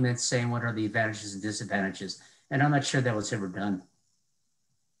document saying what are the advantages and disadvantages. And I'm not sure that was ever done.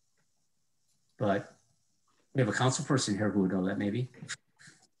 But we have a council person here who would know that maybe.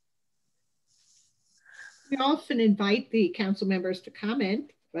 we often invite the council members to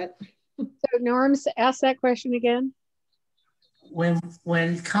comment, but. So Norm's ask that question again.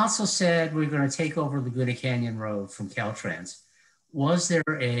 When council said we're going to take over Laguna Canyon Road from Caltrans, was there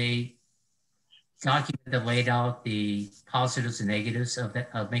a document that laid out the positives and negatives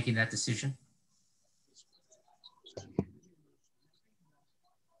of making that decision?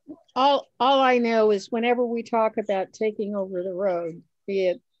 All I know is whenever we talk about taking over the road, be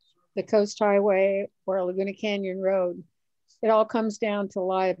it the Coast Highway or Laguna Canyon Road, it all comes down to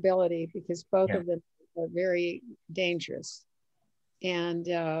liability because both of them are very dangerous. And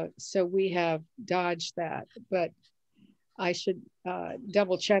so we have dodged that, but I should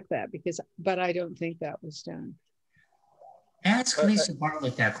double check that but I don't think that was done. Ask Lisa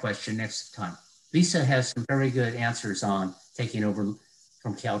Bartlett that question next time. Lisa has some very good answers on taking over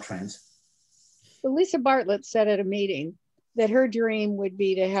from Caltrans. Well, Lisa Bartlett said at a meeting that her dream would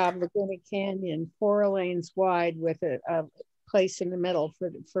be to have Laguna Canyon 4 lanes wide with a place in the middle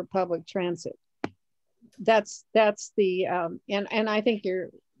for public transit. That's the, and I think your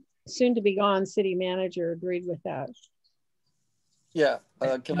soon to be gone city manager agreed with that. Yeah,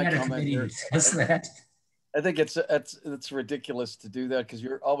 can I comment here? That. I think it's ridiculous to do that because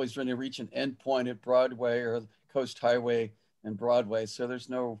you're always trying to reach an endpoint at Broadway or Coast Highway and Broadway. So there's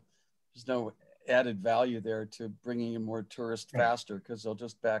no added value there to bringing in more tourists faster because they'll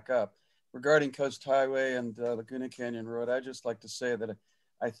just back up. Regarding Coast Highway and Laguna Canyon Road, I just like to say that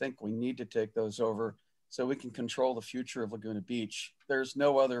I think we need to take those over so we can control the future of Laguna Beach. There's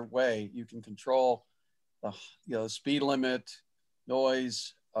no other way you can control the speed limit,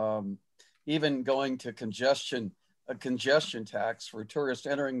 noise, even going to a congestion tax for tourists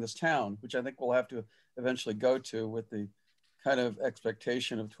entering this town, which I think we'll have to eventually go to with the kind of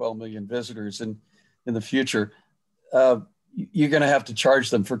expectation of 12 million visitors in the future. You're going to have to charge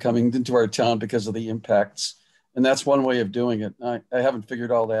them for coming into our town because of the impacts. And that's one way of doing it. I haven't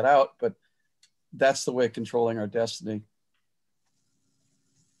figured all that out, but that's the way of controlling our destiny.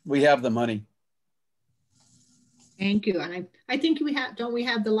 We have the money. Thank you. And I think don't we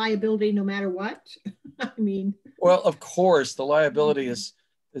have the liability no matter what? I mean. Well, of course, the liability is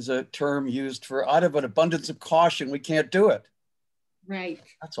a term used for out of an abundance of caution, we can't do it. Right.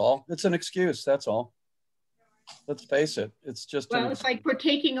 That's all. It's an excuse. That's all. Let's face it. It's just. Well, it's like we're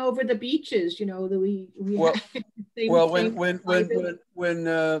taking over the beaches, you know, that we well,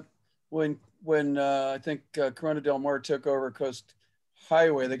 when I think Corona Del Mar took over Coast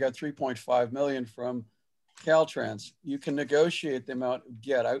Highway, they got 3.5 million from Caltrans. You can negotiate the amount you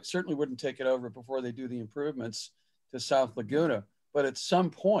get. I certainly wouldn't take it over before they do the improvements to South Laguna, but at some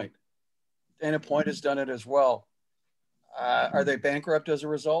point, Dana Point has done it as well. Are they bankrupt as a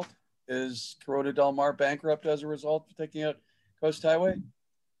result? Is Corona Del Mar bankrupt as a result of taking out Coast Highway?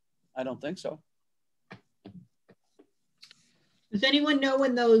 I don't think so. Does anyone know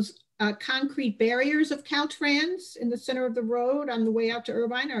when those concrete barriers of Caltrans in the center of the road on the way out to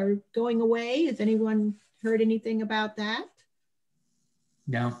Irvine are going away? Has anyone heard anything about that?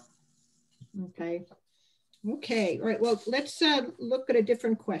 No. Okay. Okay. All right. Well, let's look at a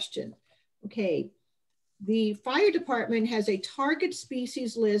different question. Okay. The fire department has a target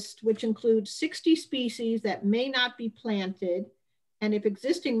species list, which includes 60 species that may not be planted, and if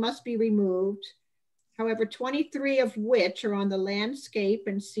existing must be removed. However, 23 of which are on the landscape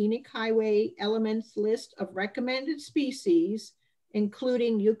and scenic highway elements list of recommended species,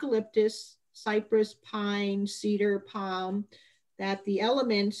 including eucalyptus, cypress, pine, cedar, palm, that the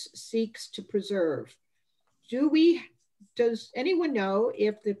elements seeks to preserve. Does anyone know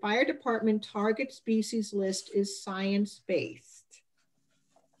if the fire department target species list is science-based?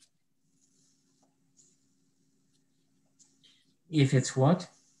 If it's what?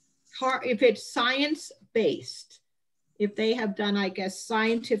 If it's science-based, if they have done, I guess,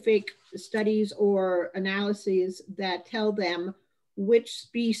 scientific studies or analyses that tell them which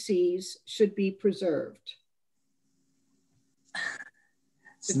species should be preserved.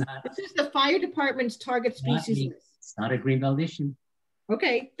 This is the fire department's target species list. It's not a Greenbelt issue.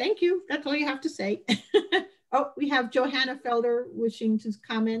 Okay, thank you. That's all you have to say. Oh, we have Johanna Felder wishing to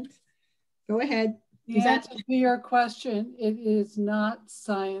comment. Go ahead. The answer to your question, it is not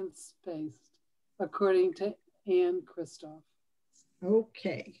science-based, according to Ann Christoph.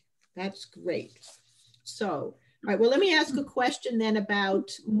 Okay, that's great. So, all right, well, let me ask a question then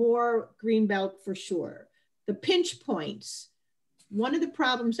about more Greenbelt for sure. The pinch points. One of the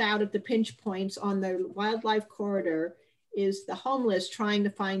problems out at the pinch points on the wildlife corridor is the homeless trying to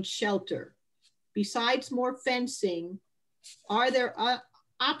find shelter. Besides more fencing, are there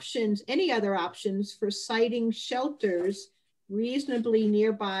any other options for siting shelters reasonably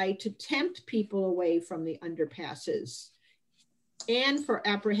nearby to tempt people away from the underpasses and for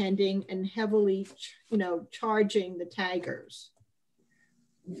apprehending and heavily, charging the taggers?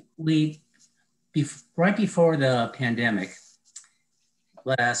 Right before the pandemic,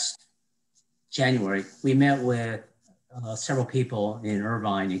 last January, we met with several people in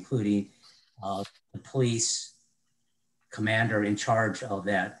Irvine, including the police commander in charge of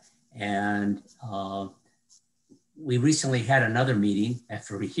that. And we recently had another meeting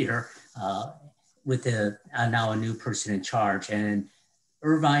after a year with now a new person in charge. And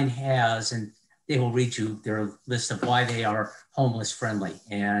Irvine has, and they will read you their list of why they are homeless friendly.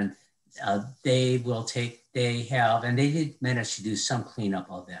 And they did manage to do some cleanup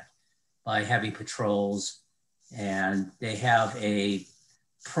of that by having patrols, and they have a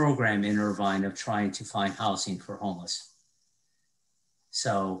program in Irvine of trying to find housing for homeless.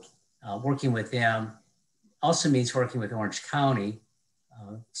 So working with them also means working with Orange County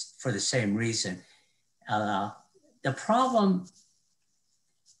for the same reason. the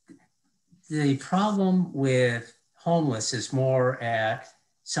problem with homeless is more at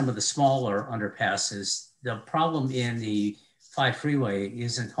some of the smaller underpasses. The problem in the 5 freeway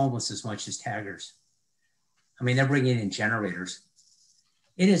isn't homeless as much as taggers. I mean, they're bringing in generators.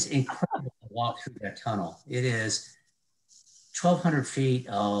 It is incredible to walk through that tunnel. It is 1,200 feet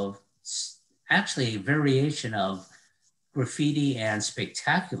of actually a variation of graffiti and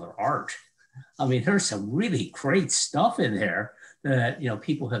spectacular art. I mean, there's some really great stuff in there that,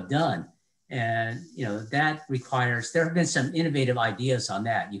 people have done. And, that requires, there have been some innovative ideas on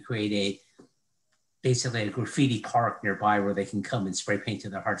that. You create basically a graffiti park nearby where they can come and spray paint to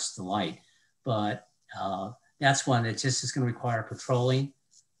their heart's delight. But that's one that just is going to require patrolling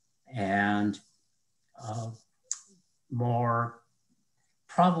and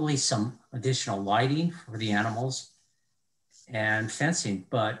probably some additional lighting for the animals and fencing,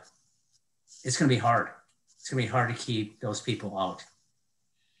 but it's going to be hard. It's going to be hard to keep those people out.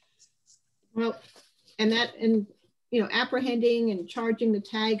 Well, and apprehending and charging the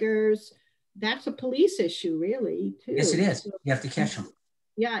taggers, that's a police issue, really, too. Yes, it is. You have to catch them.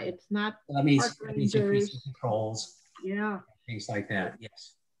 Yeah, it's not. That means increasing controls. Yeah. Things like that.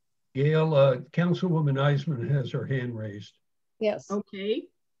 Yes. Gail, Councilwoman Eisman has her hand raised. Yes. Okay.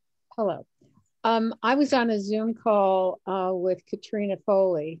 Hello. I was on a Zoom call with Katrina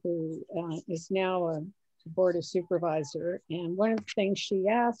Foley, who is now a board of supervisor. And one of the things she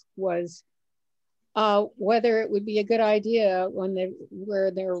asked was whether it would be a good idea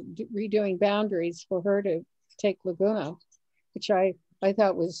where they're redoing boundaries for her to take Laguna, which I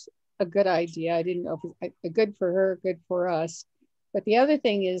thought was a good idea. I didn't know if it was good for her, good for us. But the other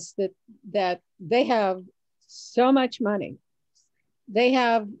thing is that they have so much money. They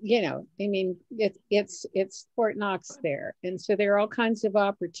have, it's Fort Knox there. And so there are all kinds of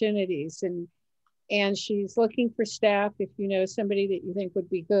opportunities. And she's looking for staff if you know somebody that you think would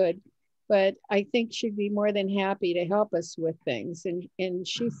be good. But I think she'd be more than happy to help us with things. And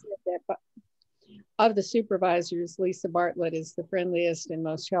she said that of the supervisors, Lisa Bartlett is the friendliest and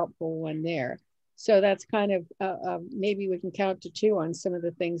most helpful one there. So that's kind of, maybe we can count to 2 on some of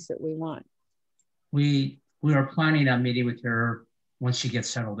the things that we want. We are planning on meeting with her once she gets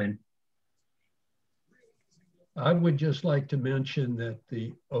settled in. I would just like to mention that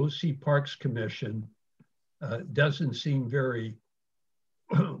the OC Parks Commission doesn't seem very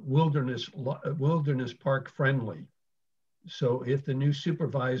wilderness park friendly. So if the new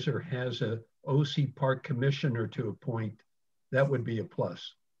supervisor has a OC Park commissioner to appoint, that would be a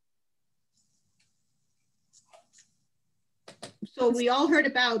plus. So we all heard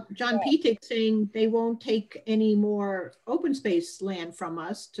about John Petig saying they won't take any more open space land from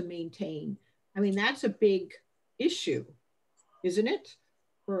us to maintain. I mean, that's a big issue, isn't it?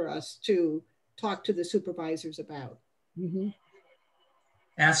 For us to talk to the supervisors about. Mm-hmm.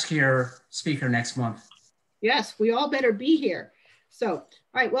 Ask your speaker next month. Yes, we all better be here. So, all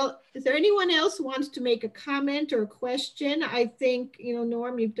right, well, is there anyone else who wants to make a comment or a question? I think,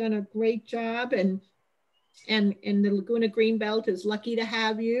 Norm, you've done a great job, and the Laguna Greenbelt is lucky to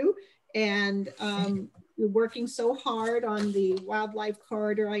have you. And you're working so hard on the wildlife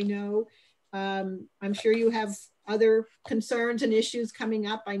corridor, I know. I'm sure you have other concerns and issues coming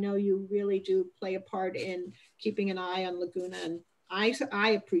up. I know you really do play a part in keeping an eye on Laguna, and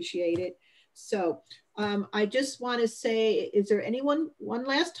I appreciate it. So I just want to say, is there anyone, one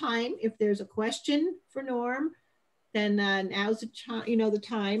last time, if there's a question for Norm, then now's the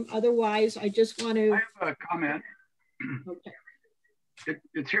time. Otherwise, I just want to. I have a comment. Okay.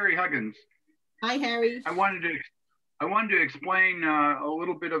 It's Harry Huggins. Hi, Harry. I wanted to explain a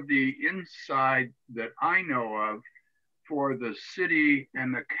little bit of the inside that I know of for the city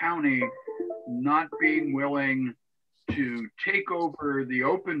and the county not being willing to take over the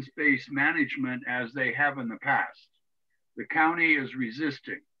open space management as they have in the past. The county is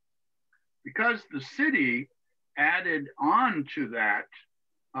resisting because the city added on to that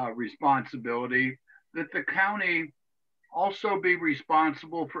responsibility that the county also be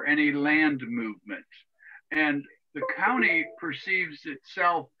responsible for any land movement. And the county perceives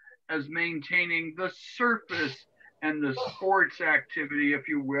itself as maintaining the surface and the sports activity, if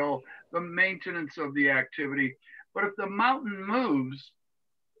you will, the maintenance of the activity. But if the mountain moves,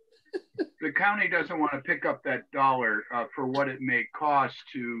 the county doesn't want to pick up that dollar for what it may cost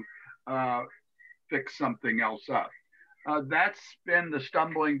to fix something else up. That's been the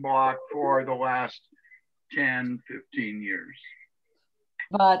stumbling block for the last 10, 15 years.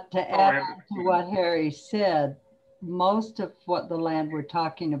 But to add to what Harry said, most of what the land we're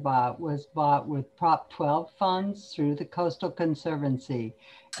talking about was bought with Prop 12 funds through the Coastal Conservancy.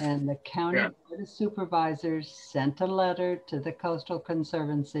 And the County Board of Supervisors sent a letter to the Coastal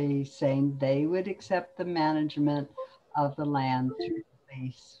Conservancy saying they would accept the management of the land through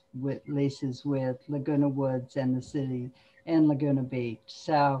leases with Laguna Woods and the city and Laguna Beach.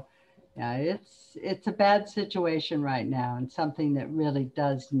 So yeah, it's a bad situation right now and something that really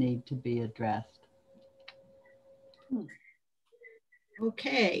does need to be addressed.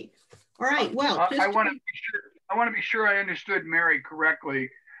 Okay. All right. Well, I want to be sure I understood Mary correctly.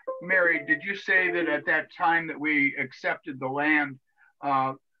 Mary, did you say that at that time that we accepted the land,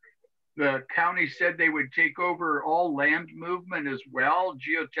 the county said they would take over all land movement as well,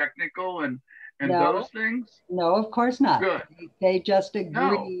 geotechnical and those things? No, of course not. Good. They just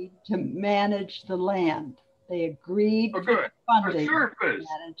agreed to manage the land. They agreed for funding to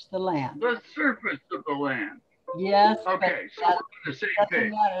manage the land. The surface of the land. Yes. Okay, so we're on the same page.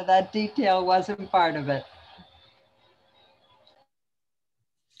 Doesn't matter. That detail wasn't part of it.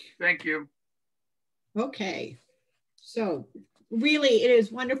 Thank you. Okay. So really, it is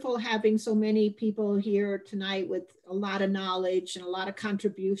wonderful having so many people here tonight with a lot of knowledge and a lot of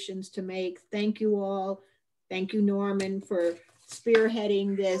contributions to make. Thank you all. Thank you, Norman, for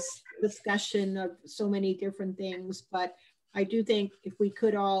spearheading this discussion of so many different things. But I do think if we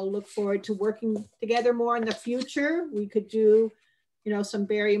could all look forward to working together more in the future, we could do, you know, some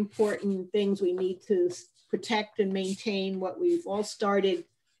very important things. We need to protect and maintain what we've all started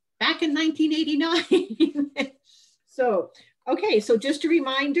back in 1989. So, okay, so just a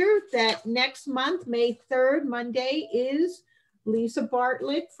reminder that next month, May 3rd, Monday, is Lisa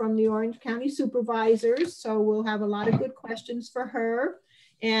Bartlett from the Orange County Supervisors. So we'll have a lot of good questions for her.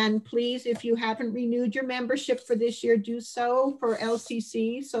 And please, if you haven't renewed your membership for this year, do so for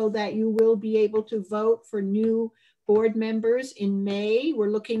LCC so that you will be able to vote for new board members in May.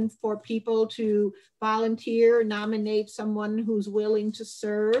 We're looking for people to volunteer, nominate someone who's willing to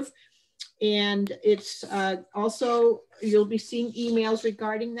serve. And it's also, you'll be seeing emails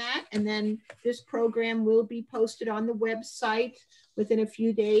regarding that. And then this program will be posted on the website within a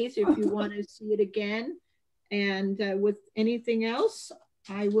few days if you want to see it again. And with anything else,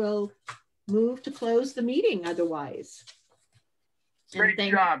 I will move to close the meeting otherwise. Great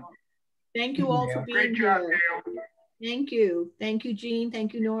job. Thank you all for being here. Dale. Thank you. Thank you, Jean.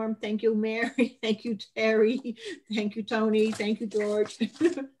 Thank you, Norm. Thank you, Mary. Thank you, Terry. Thank you, Tony. Thank you, George.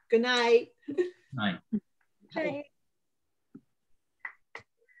 Good night. Night. Bye.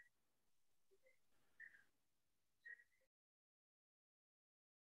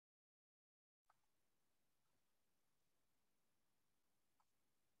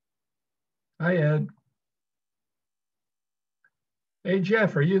 Hi, Ed. Hey,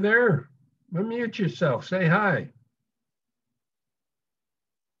 Jeff, are you there? Unmute yourself. Say hi.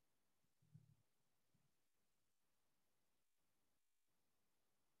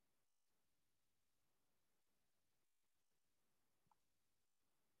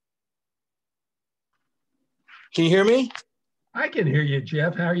 Can you hear me? I can hear you,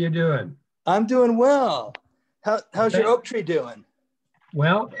 Jeff. How are you doing? I'm doing well. How's your oak tree doing?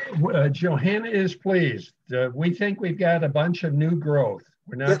 Well, Johanna is pleased. We think we've got a bunch of new growth.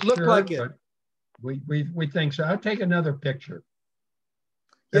 We're not It looked sure, like it. but we think so. I'll take another picture.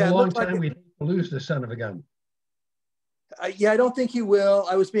 Yeah, Been a long it looked time like we lose the son of a gun. Yeah, I don't think you will.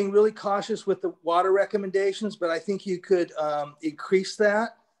 I was being really cautious with the water recommendations, but I think you could increase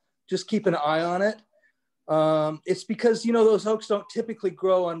that. Just keep an eye on it. It's because, you know, those oaks don't typically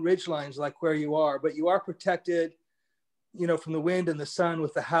grow on ridge lines like where you are, but you are protected, you know, from the wind and the sun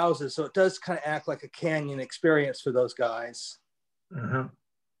with the houses. So it does kind of act like a canyon experience for those guys. Uh-huh.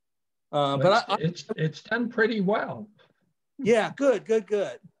 But it's done pretty well. Yeah, good.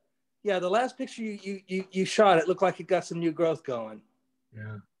 Yeah, the last picture you shot, it looked like it got some new growth going.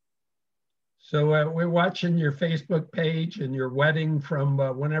 Yeah. So we're watching your Facebook page and your wedding from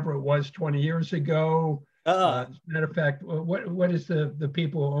whenever it was 20 years ago. As a matter of fact, what is the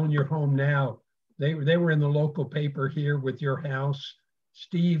people who own your home now? They were in the local paper here with your house,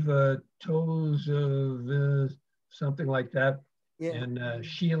 Steve Toes, something like that, yeah. And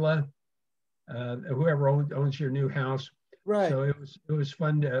Sheila, whoever owns your new house. Right. So it was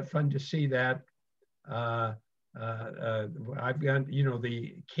fun to see that. I've got, you know,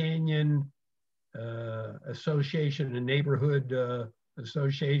 the Canyon Association and neighborhood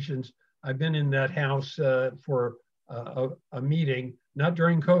associations. I've been in that house for a meeting, not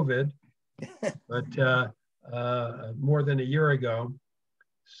during COVID, but more than a year ago.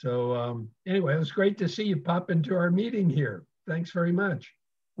 So anyway, it was great to see you pop into our meeting here. Thanks very much.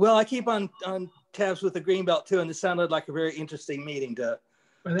 Well, I keep on tabs with the Greenbelt too, and this sounded like a very interesting meeting to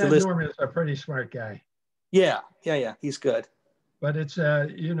that listen. Norman is a pretty smart guy. Yeah, he's good. But it's,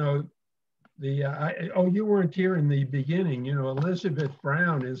 you know, oh, you weren't here in the beginning. You know, Elizabeth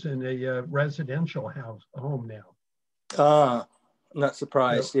Brown is in a residential home now. I'm not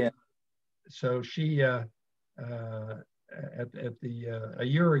surprised. Yeah. So she, a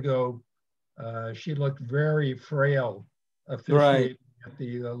year ago, she looked very frail, officiating at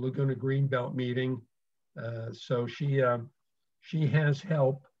the Laguna Greenbelt meeting. So she has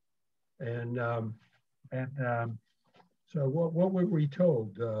help, and so what were we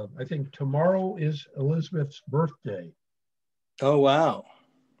told? I think tomorrow is Elizabeth's birthday. Oh, wow.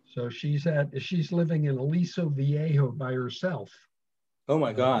 So she's living in Aliso Viejo by herself. Oh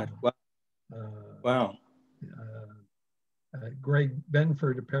my God. Wow. Wow. Greg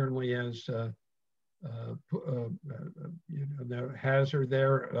Benford apparently has, has her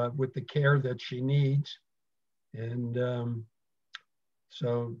there with the care that she needs. And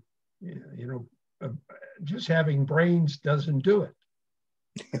so, you know, just having brains doesn't do it.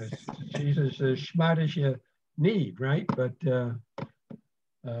 She's as smart as you need, right? But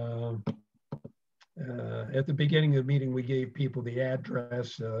at the beginning of the meeting, we gave people the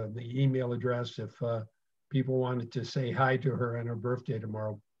address, the email address, if people wanted to say hi to her on her birthday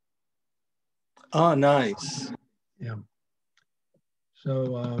tomorrow. Oh, nice. Yeah.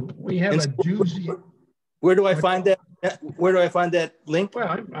 So we have a doozy. Where do I find that? Where do I find that link?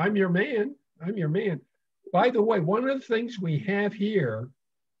 Well, I'm your man. I'm your man. By the way, one of the things we have here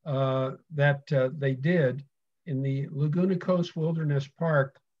that they did in the Laguna Coast Wilderness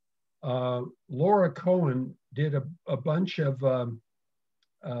Park, Laura Cohen did a bunch of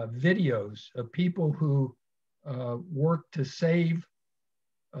videos of people who worked to save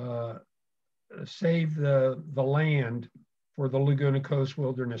the land for the Laguna Coast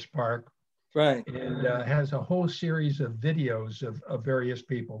Wilderness Park. Right. And has a whole series of videos of various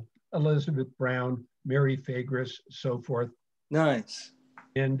people, Elizabeth Brown, Mary Fagris, so forth. Nice.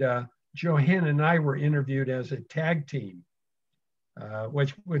 And Johanna and I were interviewed as a tag team,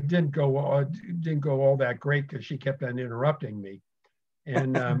 which didn't go all that great because she kept on interrupting me.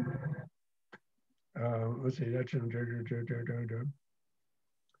 And let's see, that's I'm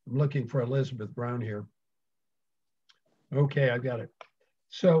looking for Elizabeth Brown here. Okay, I got it.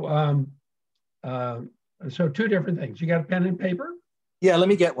 So so two different things. You got a pen and paper? Yeah, let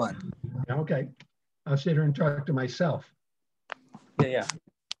me get one. Okay. I'll sit here and talk to myself. Yeah.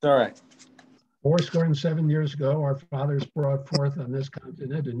 All right. 87 years ago, our fathers brought forth on this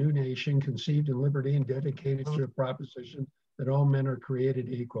continent a new nation conceived in liberty and dedicated to the proposition that all men are created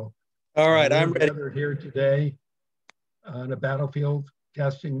equal. All right, I'm ready. We're here today on a battlefield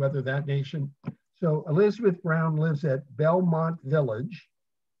testing whether that nation. So Elizabeth Brown lives at Belmont Village,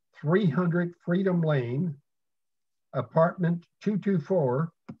 300 Freedom Lane, apartment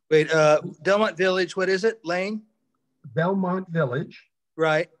 224. Wait, Belmont Village, what is it? Lane? Belmont Village.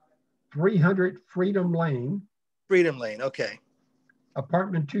 Right. 300 Freedom Lane. Freedom Lane, okay.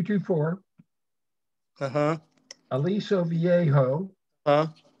 Apartment 224. Uh-huh. Aliso Viejo.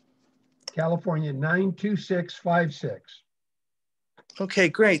 California 92656. Okay,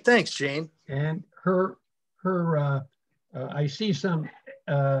 great. Thanks, Gene. And her I see some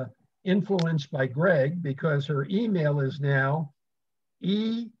influence by Greg because her email is now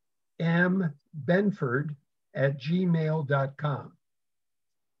embenford@gmail.com.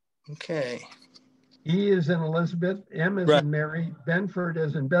 Okay. E is in Elizabeth, M is in Mary, Benford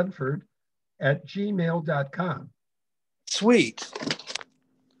as in Bedford @gmail.com. Sweet.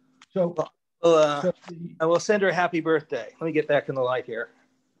 So, I will send her a happy birthday. Let me get back in the light here.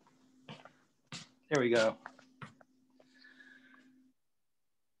 There we go.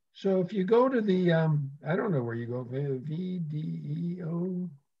 So if you go to the, I don't know where you go, VDEO.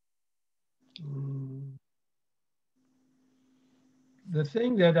 The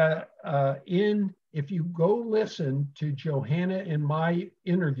thing that if you go listen to Johanna and my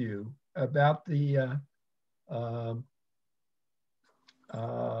interview about the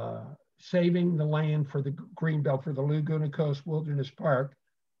saving the land for the Greenbelt for the Laguna Coast Wilderness Park,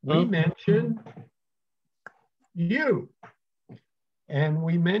 we mentioned you. And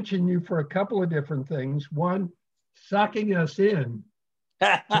we mentioned you for a couple of different things. One, sucking us in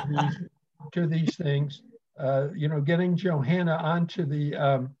to these things. You know, getting Johanna onto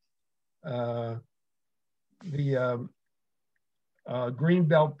the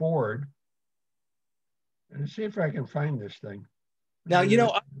Greenbelt board. And see if I can find this thing. Now, you know,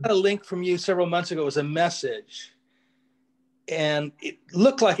 I got a link from you several months ago. It was a message. And it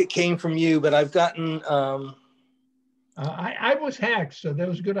looked like it came from you, but I've gotten... I was hacked, so that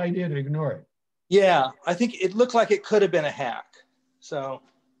was a good idea to ignore it. Yeah, I think it looked like it could have been a hack. So,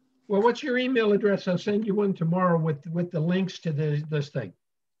 well, what's your email address? I'll send you one tomorrow with the links to this thing.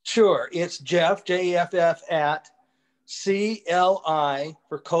 sure. It's Jeff, Jeff, at CLI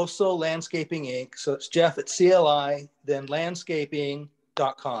for Coastal Landscaping Inc. So it's Jeff at CLI, then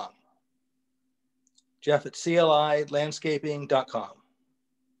landscaping.com. Jeff at CLI landscaping.com.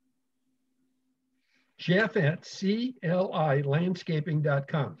 Jeff at CLI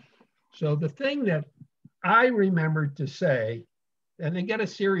landscaping.com. So the thing that I remembered to say, and they get a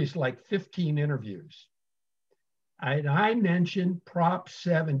series like 15 interviews. I mentioned Prop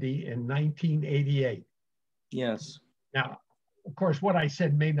 70 in 1988. Yes. Now, of course, what I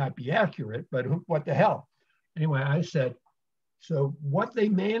said may not be accurate, but what the hell? Anyway, I said, so what they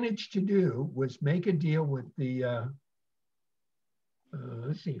managed to do was make a deal with the,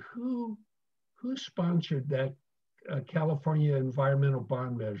 let's see, who sponsored that California environmental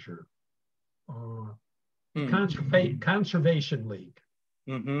bond measure? Conservation League.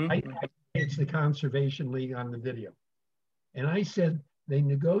 Mm-hmm. It's the Conservation League on the video. And I said they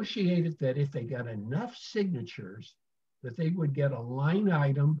negotiated that if they got enough signatures, that they would get a line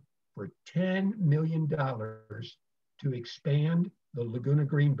item for $10 million to expand the Laguna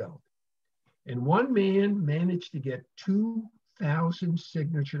Greenbelt. And one man managed to get 2,000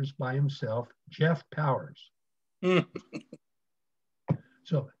 signatures by himself, Jeff Powers.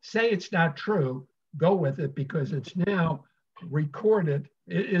 So say it's not true, go with it because it's now recorded.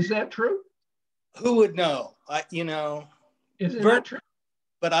 Is that true? Who would know? Is it not true?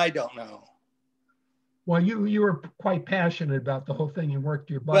 But I don't know. Well, you were quite passionate about the whole thing and worked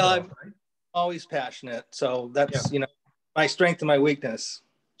your butt off, right? Always passionate. So that's, my strength and my weakness.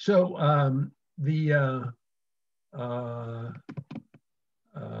 So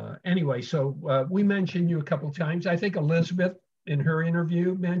anyway, so we mentioned you a couple of times. I think Elizabeth in her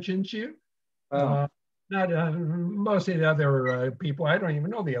interview mentions you. Oh. Not most of the other people. I don't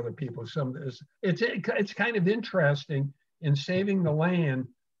even know the other people. It's kind of interesting in saving the land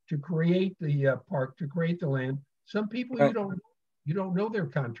to create the park, to create the land. Some people right. you don't know their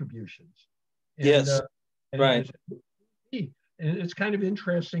contributions. And, yes, right. And it's kind of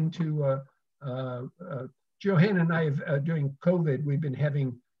interesting to Johanna and I have during COVID, we've been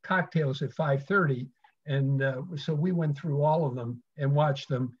having cocktails at 5:30, and so we went through all of them and watched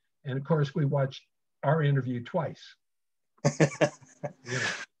them. And of course, we watched our interview twice. That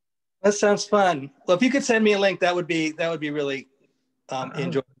sounds fun. Well, if you could send me a link, that would be really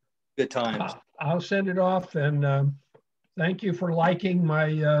enjoyable. Good times. I'll send it off, and thank you for liking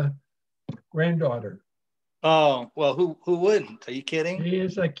my granddaughter. Oh, well, who wouldn't? Are you kidding? She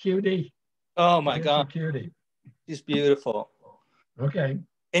is a cutie. Oh my God. A cutie. She's beautiful. Okay.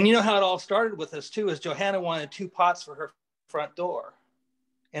 And you know how it all started with us too, is Johanna wanted 2 pots for her front door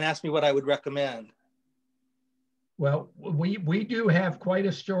and asked me what I would recommend. Well, we do have quite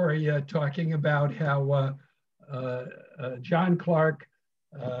a story talking about how John Clark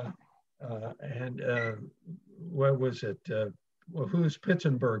and what was it? Who's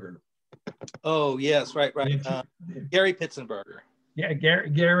Pitzenberger? Oh yes, right. Gary Pitzenberger. Yeah,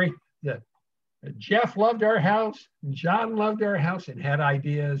 Gary. Jeff loved our house, and John loved our house and had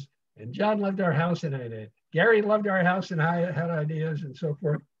ideas, and John loved our house and Gary loved our house and I had ideas and so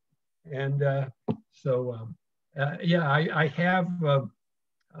forth. And I have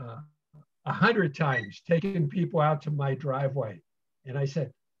 100 times taken people out to my driveway, and I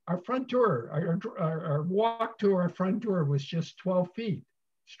said, our front door, our walk to our front door was just 12 feet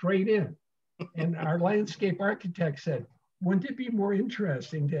straight in. And our landscape architect said, wouldn't it be more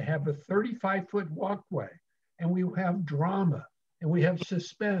interesting to have a 35-foot walkway, and we have drama, and we have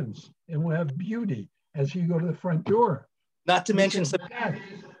suspense, and we have beauty as you go to the front door? Not to mention some.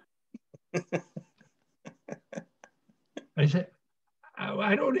 I said,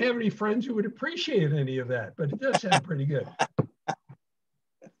 I don't have any friends who would appreciate any of that, but it does sound pretty good.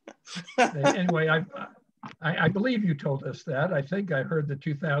 Anyway, I believe you told us that. I think I heard the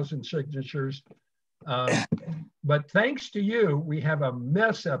 2,000 signatures. But thanks to you, we have a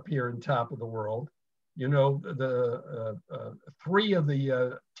mess up here in top of the world. You know, the 3 of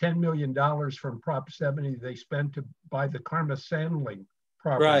the $10 million from Prop 70 they spent to buy the Karma Sandling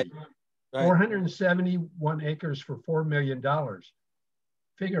property. Right. 471 acres for $4 million.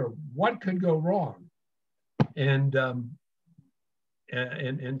 Figure what could go wrong. And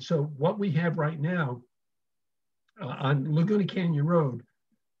so what we have right now on Laguna Canyon Road,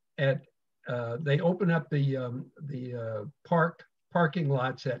 they open up the parking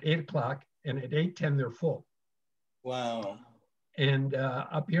lots at 8 o'clock, and at 8:10 they're full. Wow. And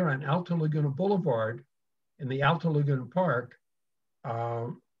up here on Alta Laguna Boulevard, in the Alta Laguna Park,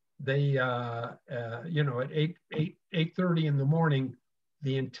 they, you know, at 8:30 in the morning,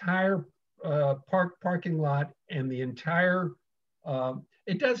 the entire parking lot and the entire,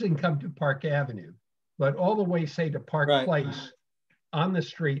 it doesn't come to Park Avenue, but all the way, say, to Park Place on the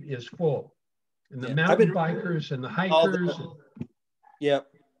street is full. And the mountain bikers and the hikers. Yep.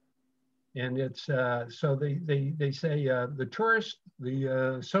 And it's, so they say the tourists,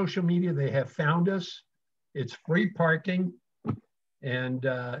 the social media, they have found us. It's free parking. And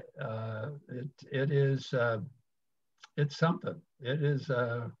it is, it's something. It is.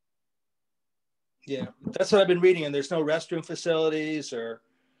 Yeah, that's what I've been reading. And there's no restroom facilities or.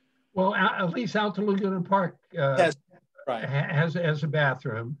 Well, at least Alta Laguna Park has a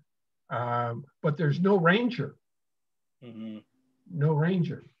bathroom, but there's no ranger. Mm-hmm. No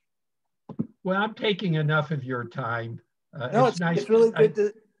ranger. Well, I'm taking enough of your time. No, it's nice. It's really good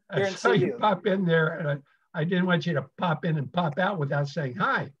to hear and see you. Pop in there. I didn't want you to pop in and pop out without saying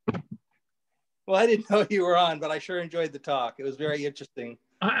hi. Well, I didn't know you were on, but I sure enjoyed the talk. It was very interesting.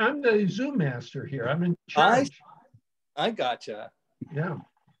 I'm the Zoom master here. I'm in charge. I gotcha. Yeah.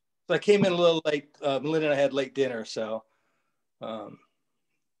 So I came in a little late. Melinda and I had late dinner, so I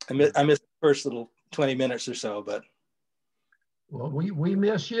missed the first little 20 minutes or so. But well, we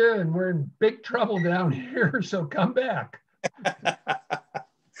miss you, and we're in big trouble down here. So come back.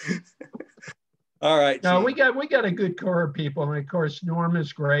 All right. No, we got a good core of people, and of course Norm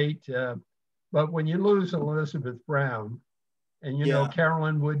is great. But when you lose Elizabeth Brown, and you know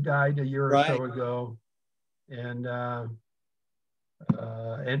Carolyn Wood died a year or so ago, and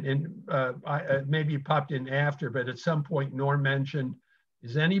maybe you popped in after, but at some point Norm mentioned,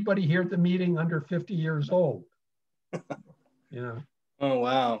 is anybody here at the meeting under 50 years old? You know. Oh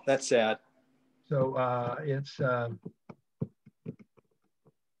wow, that's sad. So it's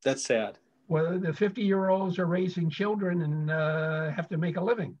that's sad. Well, the 50-year-olds are raising children and have to make a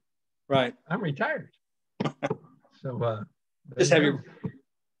living. Right. I'm retired. So just have your.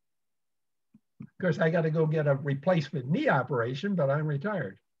 Of course, I got to go get a replacement knee operation, but I'm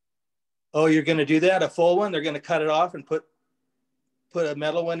retired. Oh, you're going to do that? A full one? They're going to cut it off and put a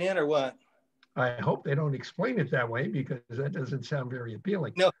metal one in, or what? I hope they don't explain it that way, because that doesn't sound very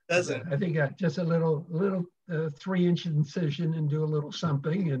appealing. No, it doesn't. I think just a little 3-inch incision and do a little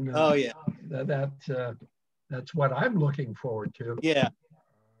something, and oh yeah, that's what I'm looking forward to. Yeah,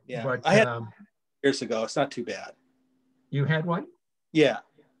 yeah. But I had years ago. It's not too bad. You had one? Yeah.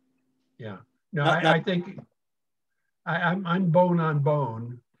 Yeah. No, I think I'm bone on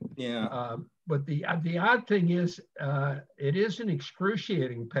bone. Yeah. But the odd thing is, it is an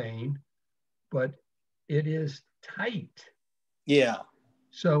excruciating pain, but it is tight. Yeah.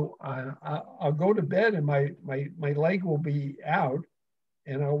 So I'll go to bed and my leg will be out,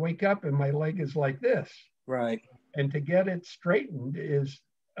 and I'll wake up and my leg is like this. Right. And to get it straightened is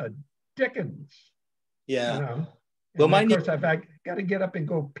a dickens. Yeah. You know? Well, of course, I've got to get up and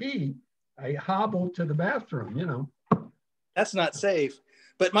go pee. I hobble to the bathroom, you know. That's not safe.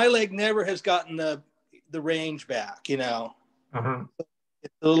 But my leg never has gotten the range back, you know. Uh-huh.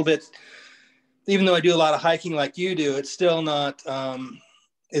 It's a little bit, even though I do a lot of hiking like you do, it's still not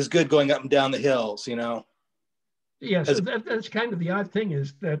as good going up and down the hills, you know. Yeah, so that's kind of the odd thing,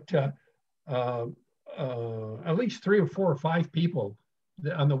 is that at least 3 or 4 or 5 people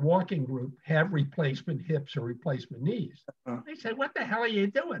on the walking group have replacement hips or replacement knees. Uh-huh. They say, what the hell are you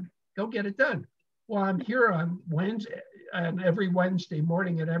doing? Go get it done. Well, I'm here on Wednesday, and every Wednesday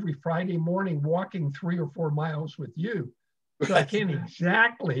morning and every Friday morning, walking 3 or 4 miles with you. So I can't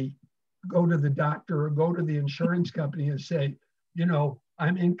exactly go to the doctor or go to the insurance company and say, you know,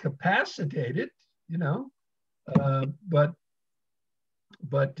 I'm incapacitated, you know, but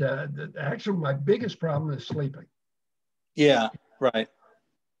actually my biggest problem is sleeping. Yeah, right.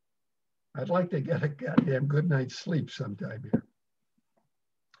 I'd like to get a goddamn good night's sleep sometime here.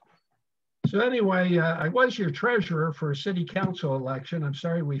 So anyway, I was your treasurer for a city council election. I'm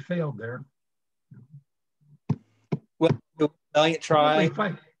sorry we failed there. Well, valiant try.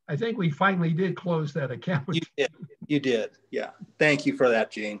 I think we finally did close that account. You did. Yeah. Thank you for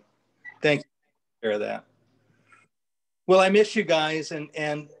that, Gene. Thank you for that. Well, I miss you guys, and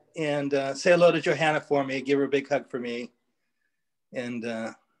say hello to Johanna for me. Give her a big hug for me. And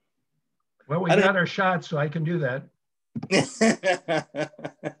well, we got our shot, so I can do that.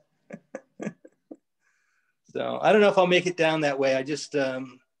 So I don't know if I'll make it down that way. I just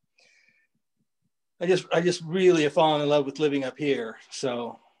really have fallen in love with living up here.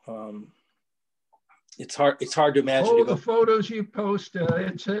 So it's hard to imagine. Oh, the photos you post,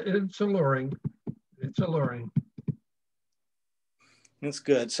 it's alluring. It's alluring. That's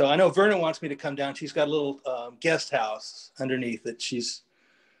good. So I know Verna wants me to come down. She's got a little guest house underneath that she's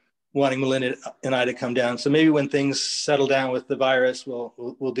wanting Melinda and I to come down. So maybe when things settle down with the virus,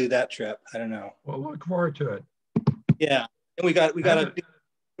 we'll do that trip. I don't know. We'll look forward to it. Yeah, and we got a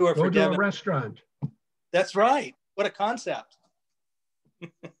tour for Go to Devin. a restaurant. That's right. What a concept.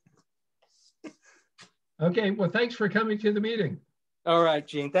 Okay, well, thanks for coming to the meeting. All right,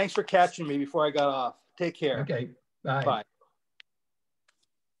 Gene. Thanks for catching me before I got off. Take care. Okay, bye. Bye.